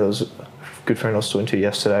people in here. There was a good friend I was talking to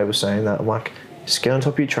yesterday was saying that. I'm like, just get on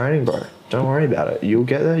top of your training, bro. Don't worry about it. You'll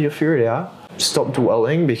get there. You'll figure it out. Stop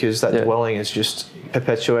dwelling, because that dwelling is just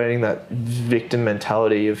perpetuating that victim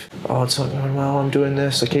mentality of, oh, it's not going well, I'm doing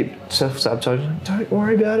this. I keep self-sabotaging. Don't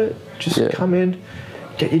worry about it. Just come in,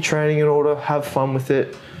 get your training in order, have fun with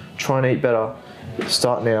it, try and eat better.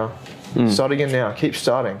 Start now. Start again now. Keep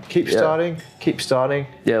starting. Keep starting.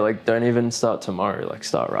 Yeah, like, don't even start tomorrow. Like,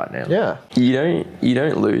 start right now. Yeah. You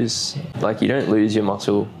don't lose your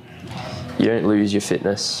muscle. You don't lose your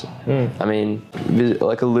fitness. I mean,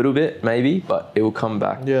 like a little bit maybe, but it will come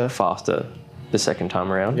back faster the second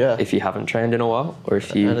time around if you haven't trained in a while, or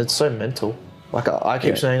if you... And it's so mental. Like, I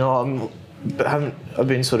keep saying, I've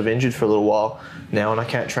been sort of injured for a little while now, and I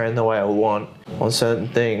can't train the way I want on certain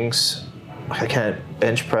things. Like, I can't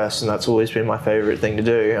bench press, and that's always been my favourite thing to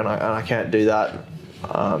do, and I can't do that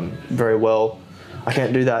very well. I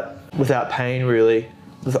can't do that without pain, really,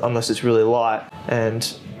 unless it's really light. And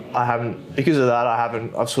because of that,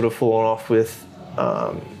 I've sort of fallen off with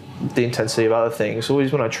the intensity of other things.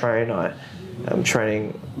 Always when I train, I'm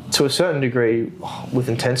training to a certain degree with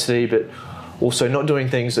intensity, but also not doing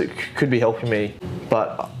things that could be helping me.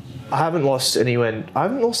 But I haven't lost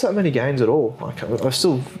that many gains at all. Like, I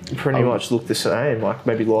still pretty much look the same. Like,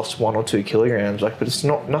 maybe lost 1 or 2 kilograms. Like, but it's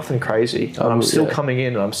nothing crazy. And I'm still coming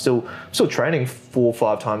in, and I'm still training 4 or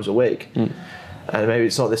 5 times a week. And maybe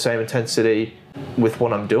it's not the same intensity with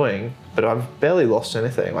what I'm doing, but I've barely lost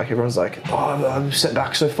anything. Like, everyone's like, oh, I'm set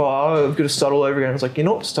back so far, I've got to start all over again. It's like, you're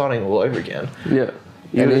not starting all over again. Yeah.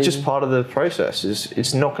 And it's just part of the process.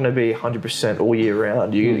 It's not going to be 100% all year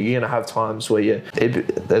round. You're going to have times where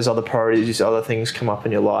there's other priorities, other things come up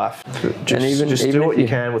in your life. Just do what you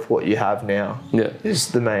can with what you have now. Yeah,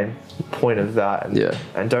 is the main point of that.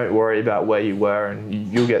 And don't worry about where you were, and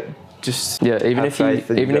you'll get. Even if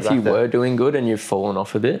you were doing good and you've fallen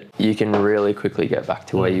off a bit, you can really quickly get back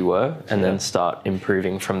to where you were, and then start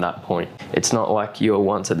improving from that point. It's not like you were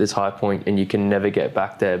once at this high point and you can never get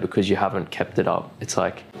back there because you haven't kept it up. It's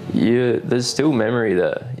like there's still memory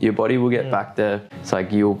there. Your body will get back there. It's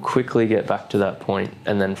like you'll quickly get back to that point,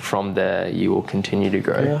 and then from there you will continue to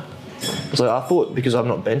grow. So I thought, because I'm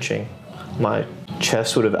not benching, my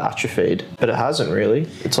chest would have atrophied, but it hasn't really.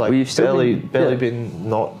 It's like Well, you've still barely been- yeah. been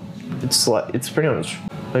not. It's like it's pretty much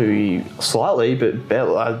maybe slightly, but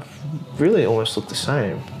barely. I've really almost looked the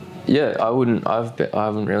same. Yeah, I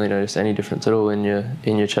haven't really noticed any difference at all in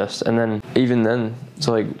your chest. And then even then, it's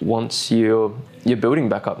like once you're building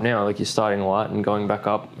back up now, like you're starting light and going back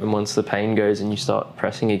up, and once the pain goes and you start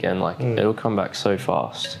pressing again, like it'll come back so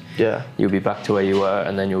fast. Yeah. You'll be back to where you were,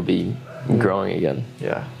 and then you'll be growing again.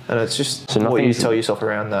 Yeah, and it's just So what you nothing's- tell yourself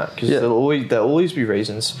around that, because Yeah. there'll always be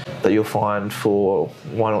reasons that you'll find for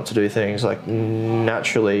why not to do things. Like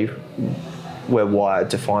naturally, we're wired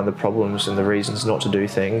to find the problems and the reasons not to do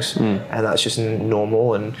things, and that's just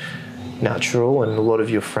normal and natural. And a lot of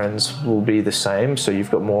your friends will be the same, so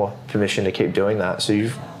you've got more permission to keep doing that. So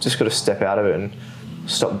you've just got to step out of it and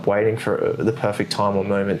stop waiting for the perfect time or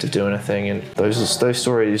moment to do anything. And those stories,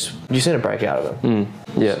 you just need to break out of them.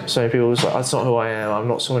 Yeah. So many people are just like, that's not who I am. I'm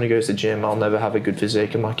not someone who goes to the gym. I'll never have a good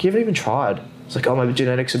physique. I'm like, you haven't even tried. It's like, oh, my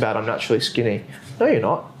genetics are bad. I'm naturally skinny. No, you're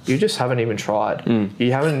not. You just haven't even tried.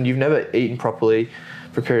 You've never eaten properly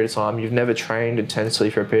for a period of time. You've never trained intensely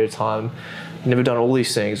for a period of time. You've never done all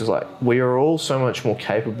these things. It's like, we are all so much more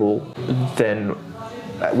capable than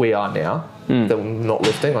we are now. Than not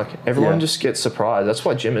lifting. Like everyone Yeah. just gets surprised. That's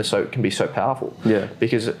why gym can be so powerful. Yeah.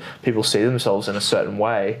 Because people see themselves in a certain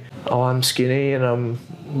way. Oh, I'm skinny and I'm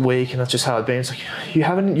weak, and that's just how it's been. It's like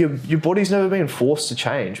your body's never been forced to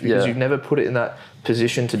change because Yeah. you've never put it in that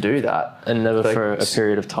position to do that. And never Like, for a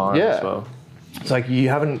period of time yeah. as well. It's like you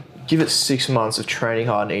haven't give it 6 months of training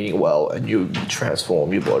hard and eating well, and you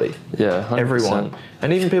transform your body. Yeah, 100%. Everyone,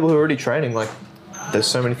 and even people who are already training, like there's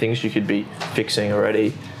so many things you could be fixing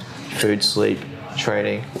already. Food, sleep,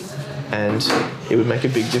 training, and it would make a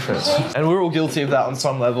big difference. And we're all guilty of that on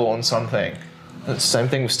some level, on something. It's the same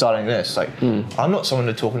thing with starting this. Like, I'm not someone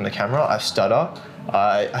to talk in the camera. I stutter.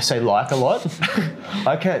 I say like a lot.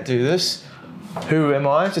 I can't do this. Who am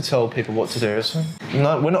I to tell people what to do?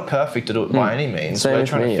 No, we're not perfect at it by any means. Same We're with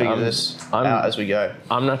trying me. to figure this out as we go.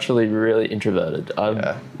 I'm naturally really introverted.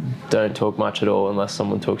 I don't talk much at all unless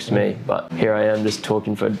someone talks to me. But here I am just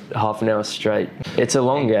talking for half an hour straight. It's a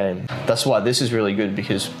long game. That's why this is really good,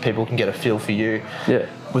 because people can get a feel for you Yeah.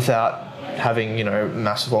 without having,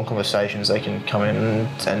 massive long conversations. They can come in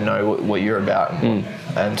and know what you're about.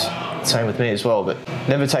 And same with me as well, but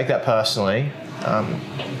never take that personally.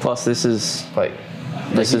 Plus, this is Like,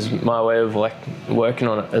 my way of like working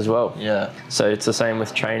on it as well. yeah. So it's the same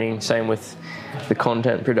with training, same with the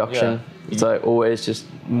content production. Yeah. It's like always just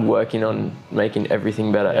working on making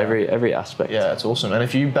everything better, every aspect. Yeah, it's awesome. And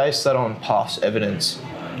if you base that on past evidence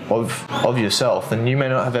of yourself, then you may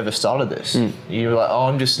not have ever started this. You're like, oh,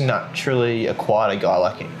 I'm just naturally a quieter guy.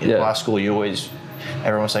 Like in high school,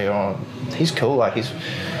 everyone say, oh, he's cool. Like he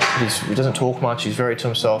doesn't talk much. He's very to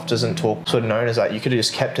himself. Doesn't talk. Sort of known as that. You could have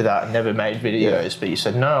just kept to that and never made videos. But you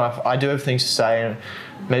said, no, I do have things to say, and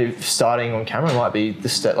maybe starting on camera might be the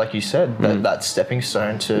step, like you said, that stepping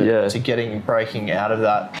stone to breaking out of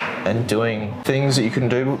that and doing things that you couldn't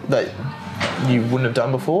do that you wouldn't have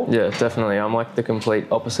done before. Yeah, definitely. I'm like the complete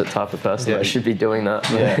opposite type of person that should be doing that.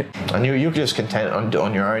 Yeah. And you're just content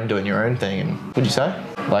on your own, doing your own thing. And what'd you say?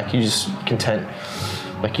 Like you just content.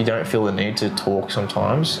 Like you don't feel the need to talk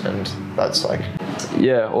sometimes, and that's like.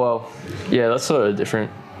 Yeah, well, that's sort of a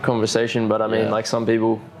different conversation. But I mean, like some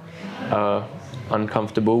people are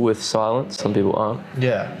uncomfortable with silence. Some people aren't.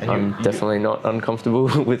 Yeah. And I'm definitely not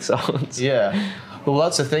uncomfortable with silence. Yeah. Well,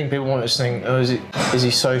 that's the thing. People want to think, oh, is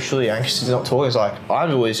he socially anxious? He's not talking. It's like,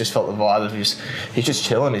 I've always just felt the vibe of he's just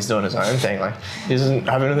chilling. He's doing his own thing. Like, he doesn't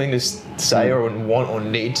have anything to say or want or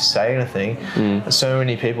need to say anything. And so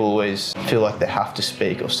many people always feel like they have to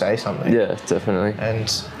speak or say something. Yeah, definitely.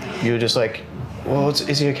 And you're just like, well,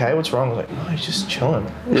 is he okay? What's wrong? I was like, no, he's just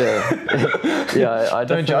chilling. Yeah. I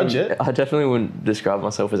Don't judge it. I definitely wouldn't describe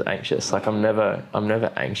myself as anxious. Like I'm never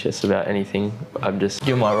anxious about anything. I'm just.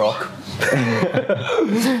 You're my rock.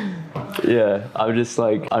 Yeah, I'm just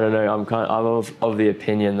like, I don't know, I'm of the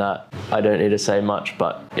opinion that I don't need to say much,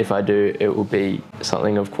 but if I do, it will be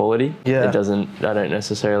something of quality. Yeah. I don't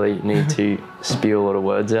necessarily need to spew a lot of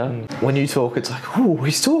words out. When you talk, it's like, oh,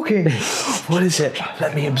 he's talking. What is it?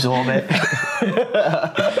 Let me absorb it.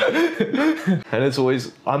 And it's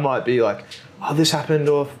always, I might be like, oh, this happened,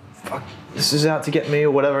 or fuck, this is out to get me,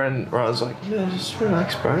 or whatever. And Ryan's like, yeah, just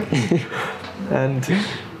relax, bro. And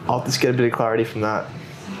I'll just get a bit of clarity from that.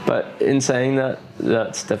 But in saying that,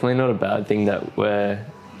 that's definitely not a bad thing that we're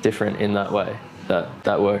different in that way.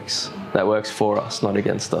 that works for us, not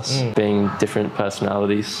against us, being different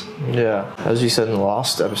personalities. Yeah, as you said in the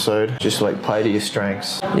last episode, just like play to your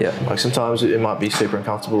strengths. Yeah. Like sometimes it might be super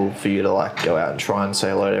uncomfortable for you to like go out and try and say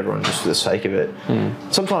hello to everyone just for the sake of it.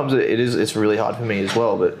 Sometimes it's really hard for me as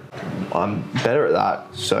well, but I'm better at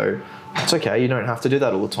that. So it's okay. You don't have to do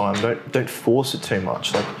that all the time. Don't force it too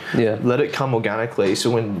much. Like let it come organically. So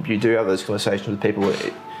when you do have those conversations with people,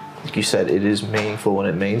 like you said, it is meaningful and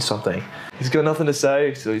it means something. He's got nothing to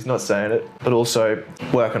say, so he's not saying it. But also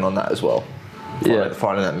working on that as well.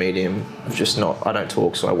 Finding that medium of just not, I don't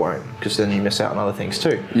talk, so I won't, because then you miss out on other things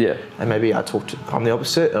too. Yeah. And maybe I'm the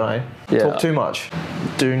opposite, and I talk too much.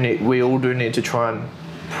 We all do need to try and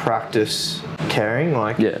practice caring,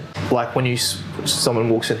 like when someone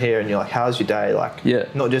walks in here and you're like, how's your day, like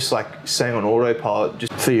not just like saying on autopilot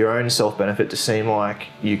just for your own self-benefit to seem like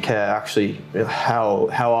you care. Actually, how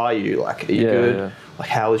are you, like, are you good? Like,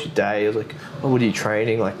 how was your day? I was like, oh, what are you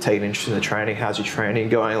training, like taking interest in the training, how's your training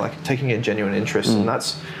going, like taking a genuine interest. And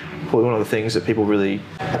that's probably one of the things that people really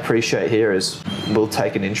appreciate here is we'll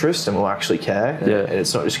take an interest and we'll actually care. And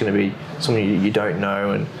it's not just going to be something you don't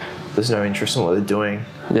know and there's no interest in what they're doing.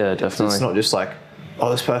 Yeah, definitely. It's not just like, oh,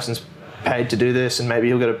 this person's paid to do this and maybe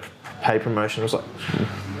he'll get a pay promotion. It's like,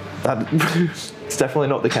 it's definitely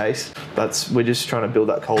not the case. We're just trying to build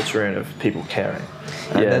that culture in of people caring.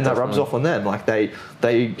 And then that rubs off on them. Like they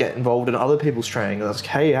get involved in other people's training. And it's like,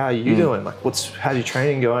 hey, how are you doing? Like, how's your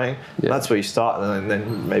training going? That's where you start. And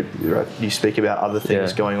then maybe you speak about other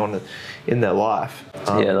things going on in their life.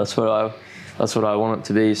 That's what I want it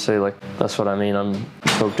to be. So like, that's what I mean. I'm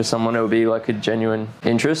talk to someone, it'll be like a genuine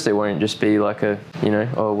interest. It won't just be like a,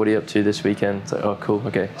 oh, what are you up to this weekend? It's like, oh, cool.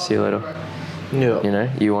 Okay. See you later.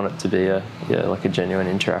 Yeah. You want it to be like a genuine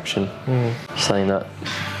interaction. Saying that.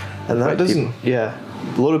 And that doesn't, a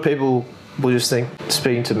lot of people will just think,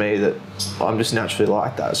 speaking to me, that I'm just naturally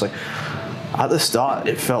like that. It's like, at the start,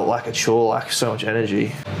 it felt like a chore, like so much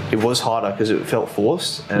energy. It was harder because it felt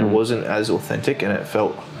forced and it wasn't as authentic and it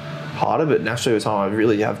felt harder, but naturally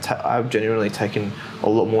over time I've genuinely taken a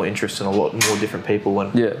lot more interest in a lot more different people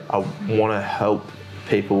and I want to help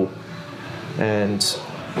people and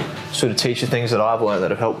sort of teach the things that I've learned that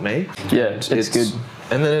have helped me. It's good.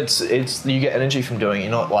 And then it's you get energy from doing it.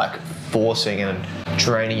 You're not like forcing and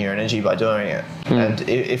draining your energy by doing it. And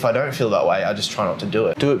if I don't feel that way, I just try not to do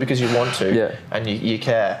it. Do it because you want to and you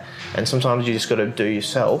care. And sometimes you just got to do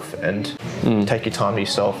yourself and take your time to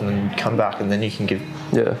yourself and then come back and then you can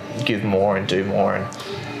give more and do more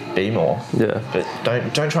and be more. But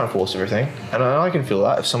don't try and force everything. And I can feel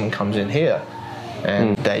that if someone comes in here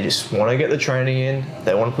and they just want to get the training in,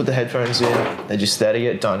 they want to put the headphones in, they're just there to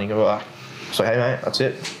get done. You go like, so hey mate, that's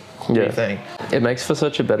it. What do you think? It makes for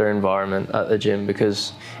such a better environment at the gym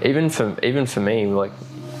because even for me, like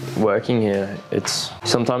working here, it's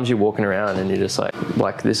sometimes you're walking around and you're just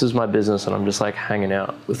like this is my business and I'm just like hanging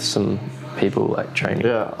out with some people like training.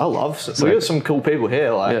 Yeah, I love it. We got some cool people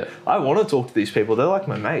here. Like I want to talk to these people. They're like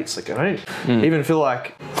my mates. Like I don't even feel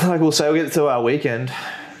like we'll get to our weekend.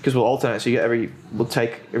 Because we'll alternate, so we'll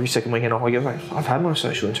take every second weekend off. I've had my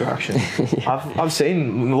social interaction. I've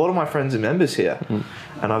seen a lot of my friends and members here,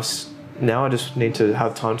 and now I just need to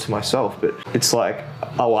have time to myself. But it's like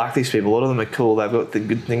I like these people. A lot of them are cool. They've got the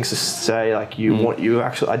good things to say. Like we do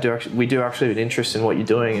actually have an interest in what you're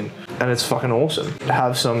doing, and it's fucking awesome to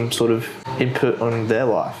have some sort of input on their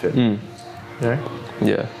life. And,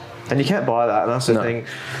 and you can't buy that. And that's the thing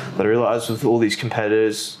that I realised with all these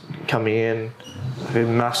competitors coming in.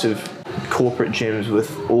 Massive corporate gyms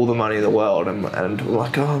with all the money in the world and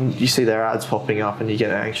like, oh, you see their ads popping up and you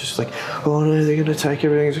get anxious like, oh no, they're gonna take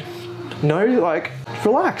everything. No, like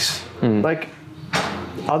relax. Like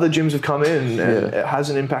other gyms have come in and it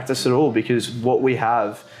hasn't impacted us at all because what we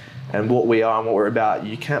have and what we are and what we're about,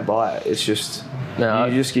 you can't buy it. It's just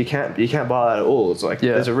you can't buy that at all. It's like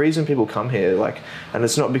there's a reason people come here, like, and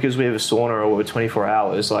it's not because we have a sauna or we're 24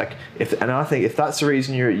 hours. Like, I think if that's the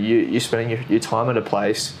reason you're spending your time at a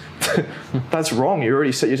place, that's wrong. You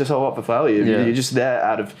already set yourself up for failure. You're just there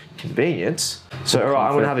out of convenience. So all right,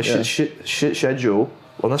 I'm gonna have a shit schedule.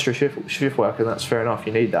 Well, unless you're shift worker, that's fair enough.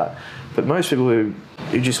 You need that. But most people who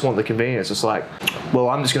just want the convenience, it's like, well,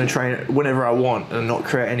 I'm just going to train whenever I want and not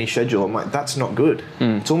create any schedule. I'm like, that's not good.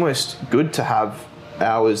 It's almost good to have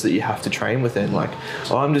hours that you have to train within. Like,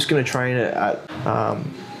 oh, I'm just going to train it at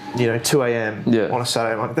 2 a.m. on a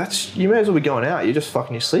Saturday. I'm like, you may as well be going out. You're just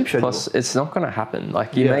fucking your sleep schedule. Plus, it's not going to happen.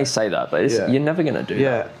 Like, you may say that, but you're never going to do that.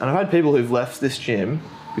 Yeah, and I've had people who've left this gym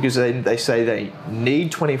because they say they need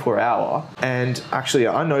 24-hour. And actually,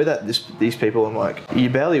 I know that these people, I'm like, you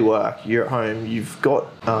barely work. You're at home. You've got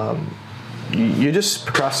you're just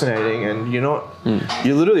procrastinating, and you're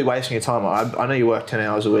literally wasting your time. I know you work 10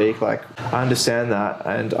 hours a week, like I understand that,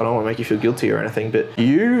 and I don't want to make you feel guilty or anything, but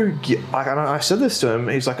like, I said this to him,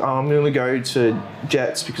 he's like, oh, I'm going to go to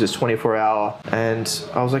Jets because it's 24 hour, and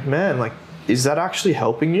I was like, man, like, is that actually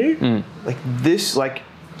helping you? Like this, like,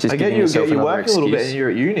 Just I get giving you yourself work another a little bit excuse. and you're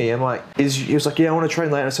at uni. I'm like, he was like, yeah, I want to train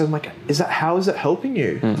later. So I'm like, how is that helping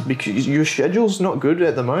you? Because your schedule's not good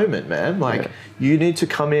at the moment, man. Like, you need to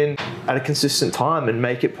come in at a consistent time and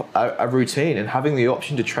make it a routine. And having the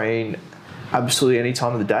option to train absolutely any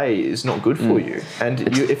time of the day is not good for you.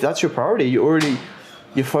 And if that's your priority,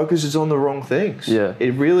 your focus is on the wrong things. Yeah.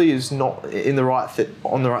 It really is not in the right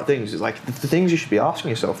on the right things. It's like the things you should be asking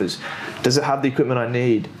yourself is, does it have the equipment I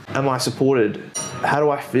need? Am I supported? How do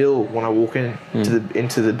I feel when I walk into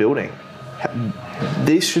the building?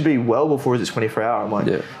 This should be well before it's 24 hour. I'm like,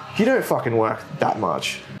 you don't fucking work that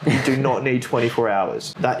much. You do not need 24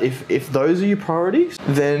 hours. That if those are your priorities,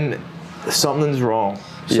 then something's wrong.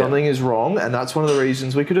 Something is wrong, and that's one of the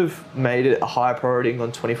reasons we could have made it a high priority and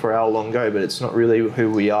gone 24 hour long ago, but it's not really who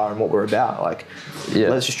we are and what we're about. Like,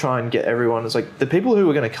 let's just try and get everyone. It's like the people who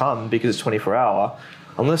are going to come because it's 24 hour,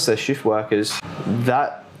 unless they're shift workers,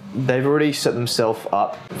 that they've already set themselves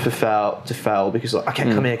up to fail because like, I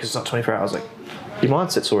can't come here because it's not 24 hours. Like, your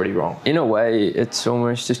mindset's already wrong. In a way, it's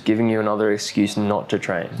almost just giving you another excuse not to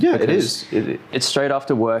train. Yeah, it is. It's straight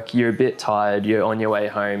after work, you're a bit tired, you're on your way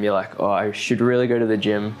home, you're like, oh, I should really go to the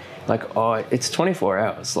gym. Like, oh, it's 24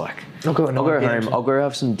 hours. Like, I'll go home, I'll go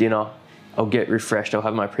have some dinner, I'll get refreshed, I'll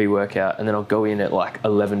have my pre-workout, and then I'll go in at like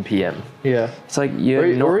 11 p.m. Yeah. It's like,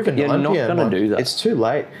 you're not going to do that. It's too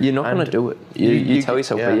late. You're not going to do it. You tell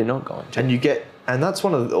yourself, but you're not going to. And that's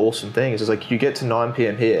one of the awesome things is like you get to 9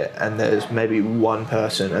 p.m. here and there's maybe one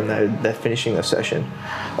person and they're finishing their session.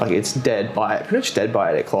 Like it's pretty much dead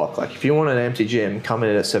by 8 o'clock. Like if you want an empty gym, come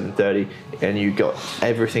in at 7:30 and you got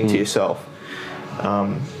everything to yourself,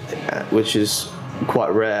 which is quite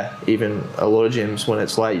rare. Even a lot of gyms, when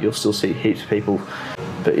it's late, you'll still see heaps of people.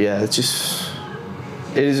 But yeah, it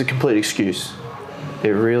is a complete excuse. It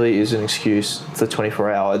really is an excuse, the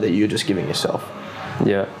 24 hour that you're just giving yourself.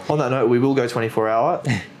 Yeah. On that note, we will go 24 hour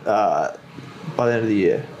by the end of the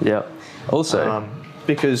year. Yeah. Also,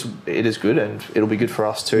 because it is good and it'll be good for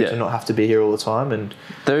us too to not have to be here all the time. And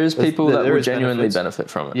there is people that will genuinely benefit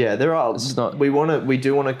from it. Yeah, there are. We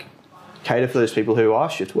do want to cater for those people who are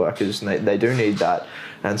shift workers and they do need that.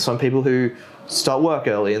 And some people who start work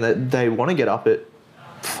early and they want to get up at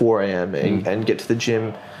 4 a.m. and get to the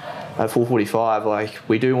gym at 4:45. Like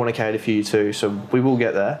we do want to cater for you too. So we will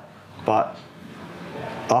get there, but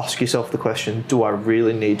ask yourself the question, do I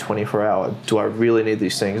really need 24 hour? Do I really need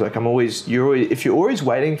these things? Like if you're always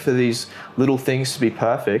waiting for these little things to be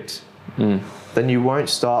perfect, then you won't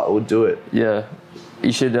start or do it. Yeah.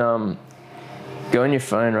 You should go on your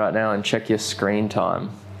phone right now and check your screen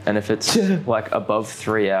time. And if it's like above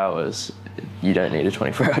 3 hours, you don't need a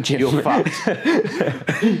 24 hour gym. You're fucked.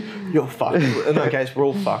 You're fucked. In that case, we're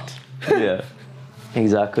all fucked. Yeah.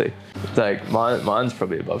 Exactly. Like mine's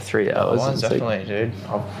probably above 3 hours. Mine's definitely, dude.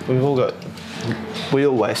 We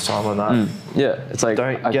all waste time on that. Yeah, it's like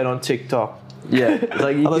don't get on TikTok. Yeah, it's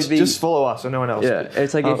like you just follow us and no one else. Yeah,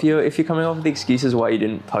 it's like if you're coming up with the excuses why you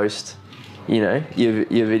didn't post, your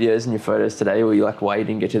videos and your photos today, or you like why you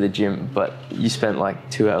didn't get to the gym, but you spent like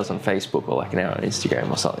 2 hours on Facebook or like an hour on Instagram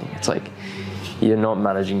or something. It's like you're not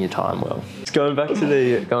managing your time well. Going back to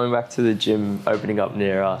the gym opening up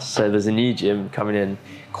near us. So there's a new gym coming in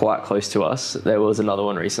quite close to us. There was another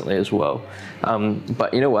one recently as well.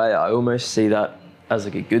 But in a way, I almost see that as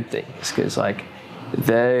like a good thing, because like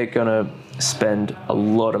they're gonna spend a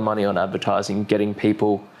lot of money on advertising, getting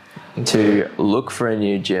people to look for a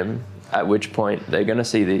new gym. At which point they're going to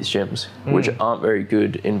see these gyms, which aren't very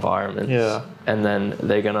good environments. Yeah. And then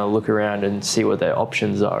they're going to look around and see what their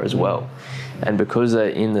options are as well. And because they're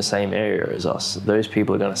in the same area as us, those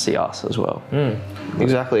people are going to see us as well.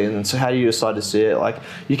 Exactly. And so how do you decide to see it? Like,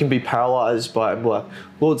 you can be paralyzed by it, like,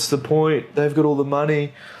 what's the point? They've got all the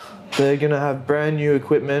money. They're going to have brand new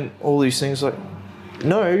equipment, all these things. Like,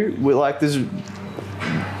 no, we're like, there's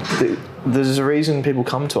a reason people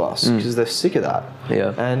come to us, because they're sick of that.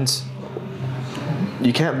 Yeah. And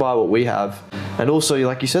you can't buy what we have. And also,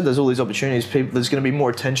 like you said, there's all these opportunities. There's going to be more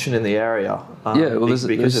attention in the area because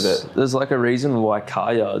of it. There's like a reason why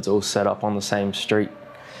car yards all set up on the same street.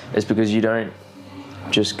 It's because you don't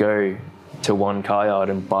just go to one car yard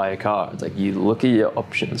and buy a car. It's like you look at your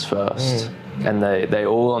options first. And they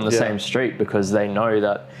all on the same street, because they know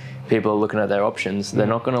that people are looking at their options. They're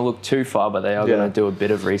not going to look too far, but they are going to do a bit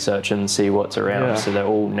of research and see what's around. So they're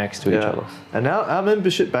all next to each other. And our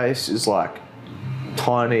membership base is like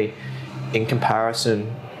tiny. in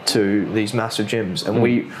comparison to these massive gyms, and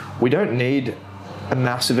we don't need a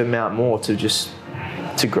massive amount more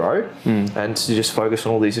to grow and to just focus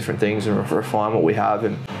on all these different things and refine what we have.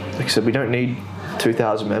 And like I said, we don't need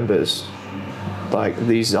 2,000 members like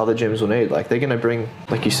these other gyms will need. Like they're going to bring,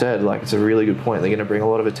 like you said, like it's a really good point, they're going to bring a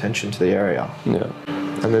lot of attention to the area. Yeah.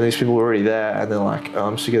 And then these people are already there and they're like, oh,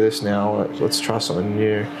 I'm sick of this now, let's try something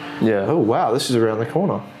new. Yeah. Oh wow, this is around the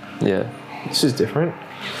corner. Yeah. This is different.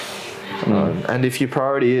 And if your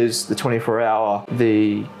priority is the 24-hour,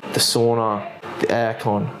 the sauna, the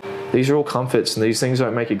aircon, these are all comforts and these things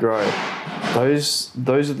don't make you grow. Those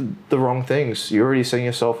are the wrong things. You're already setting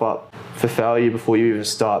yourself up for failure before you even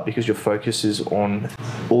start, because your focus is on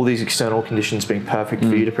all these external conditions being perfect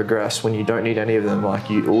for you to progress when you don't need any of them. Like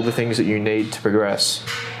all the things that you need to progress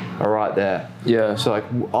are right there. Yeah. So like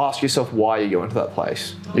ask yourself why you're going to that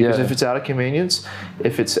place. Because if it's out of convenience,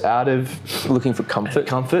 if it's out of looking for comfort,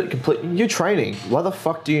 you're training. Why the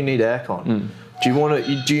fuck do you need aircon? Do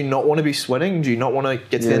you not want to be sweating? Do you not want to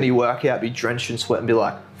get to the end of your workout, be drenched in sweat and be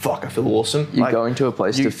like, fuck, I feel awesome? You're like, going to a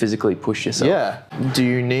place to physically push yourself. Yeah. Do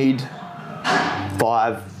you need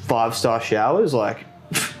five-star showers? Like,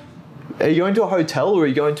 are you going to a hotel or are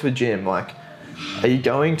you going to a gym? Like, are you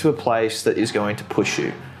going to a place that is going to push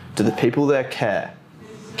you? Do the people there care?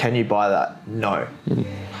 Can you buy that? No.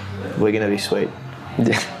 We're going to be sweet.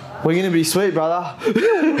 Yeah. We're going to be sweet, brother.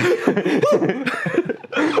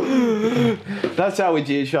 That's how we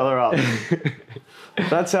cheer each other up.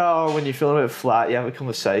 That's how, when you're feeling a bit flat, you have a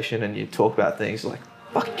conversation and you talk about things like,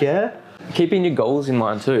 fuck yeah. Keeping your goals in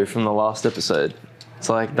mind too from the last episode. It's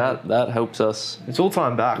like that helps us. It's all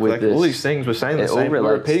time back. With like this. all these things, we're saying the same, we're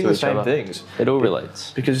repeating the same things. It all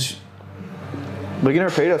relates. Because we're going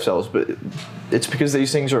to repeat ourselves, but it's because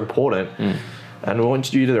these things are important. And we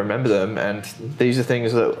want you to remember them, and these are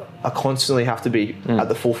things that are constantly have to be at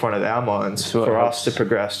the forefront of our minds for us to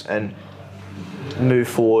progress and move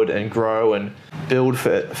forward and grow and build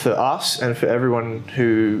for us and for everyone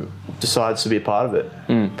who decides to be a part of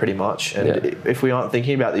it, pretty much. And if we aren't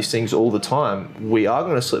thinking about these things all the time, we are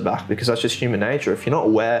going to slip back, because that's just human nature. If you're not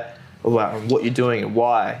aware of what you're doing and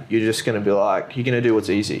why, you're just going to be like, you're going to do what's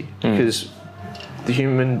easy, because the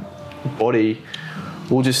human body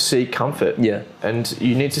will just seek comfort. Yeah. And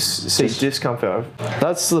you need to seek discomfort.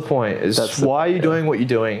 That's the point, is why are you doing what you're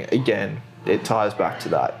doing? Again, it ties back to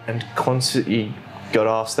that. And constantly got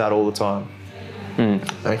asked that all the time.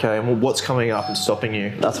 Okay, and what's coming up and stopping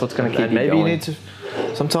you? That's what's going to keep you maybe going. You need to,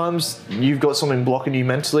 sometimes you've got something blocking you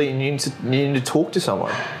mentally and you need to talk to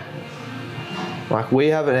someone. Like, we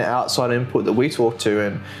have an outside input that we talk to,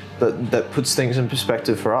 and that puts things in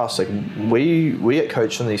perspective for us. Like, we get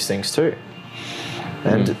coached on these things too.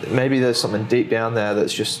 And maybe there's something deep down there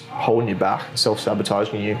that's just holding you back,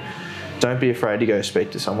 self-sabotaging you. Don't be afraid to go speak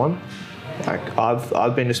to someone. Like,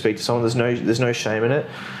 I've been to speak to someone. There's no shame in it,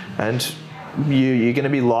 and you're going to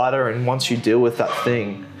be lighter. And once you deal with that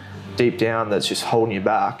thing deep down that's just holding you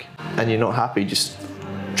back, and you're not happy, just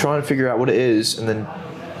try and figure out what it is, and then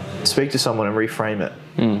speak to someone and reframe it.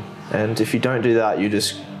 And if you don't do that, you're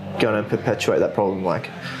just going to perpetuate that problem. Like,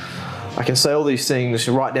 I can say all these things,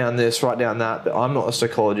 write down this, write down that, but I'm not a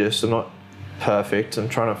psychologist. I'm not perfect. I'm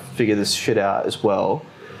trying to figure this shit out as well.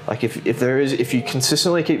 Like, if you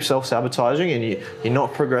consistently keep self-sabotaging and you're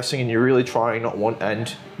not progressing and you're really trying,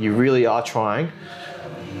 and you really are trying,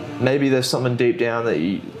 maybe there's something deep down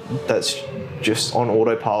that's just on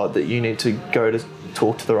autopilot, that you need to go to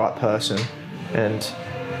talk to the right person and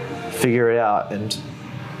figure it out and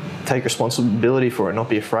take responsibility for it, not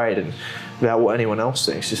be afraid and about what anyone else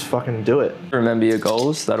thinks. Just fucking do it. Remember your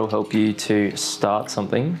goals. That'll help you to start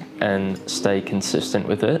something and stay consistent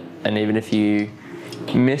with it. And even if you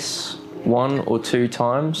miss 1 or 2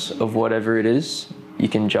 times of whatever it is, you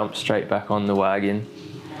can jump straight back on the wagon.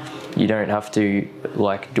 You don't have to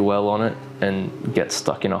like dwell on it and get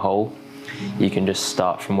stuck in a hole. You can just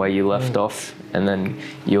start from where you left off, and then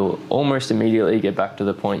you'll almost immediately get back to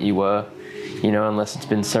the point you were, unless it's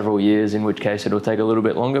been several years, in which case it'll take a little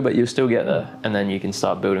bit longer, but you'll still get there, and then you can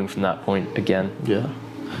start building from that point again. Yeah.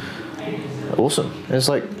 Awesome. It's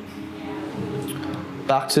like,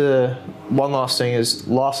 back to one last thing is,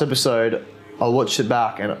 last episode, I watched it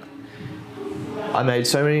back and I made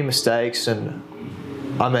so many mistakes, and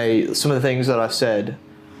I made some of the things that I said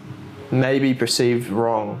may be perceived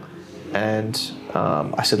wrong, and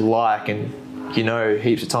I said and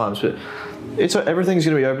heaps of times, but everything's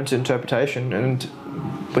going to be open to interpretation, and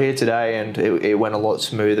we're here today and it went a lot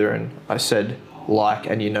smoother, and I said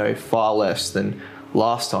and far less than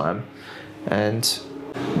last time, and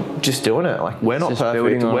just doing it. Like, we're not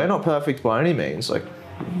perfect. We're not perfect by any means. Like,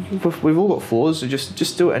 we've all got flaws, so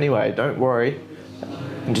just do it anyway. Don't worry,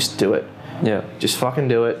 and just do it. Yeah. Just fucking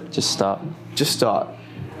do it. Just start. Just start,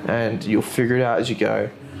 and you'll figure it out as you go,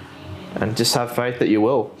 and just have faith that you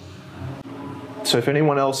will. So if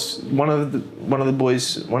anyone else, one of the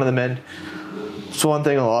boys, one of the men, so one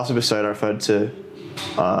thing on the last episode I referred to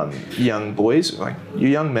young boys, like you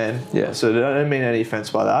young men. Yeah. So I don't mean any offense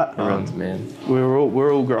by that. Everyone's man.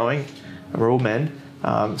 We're all growing, and we're all men.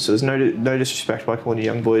 So there's no disrespect by calling you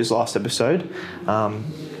young boys last episode.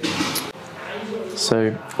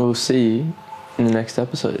 So we'll see you in the next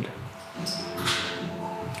episode.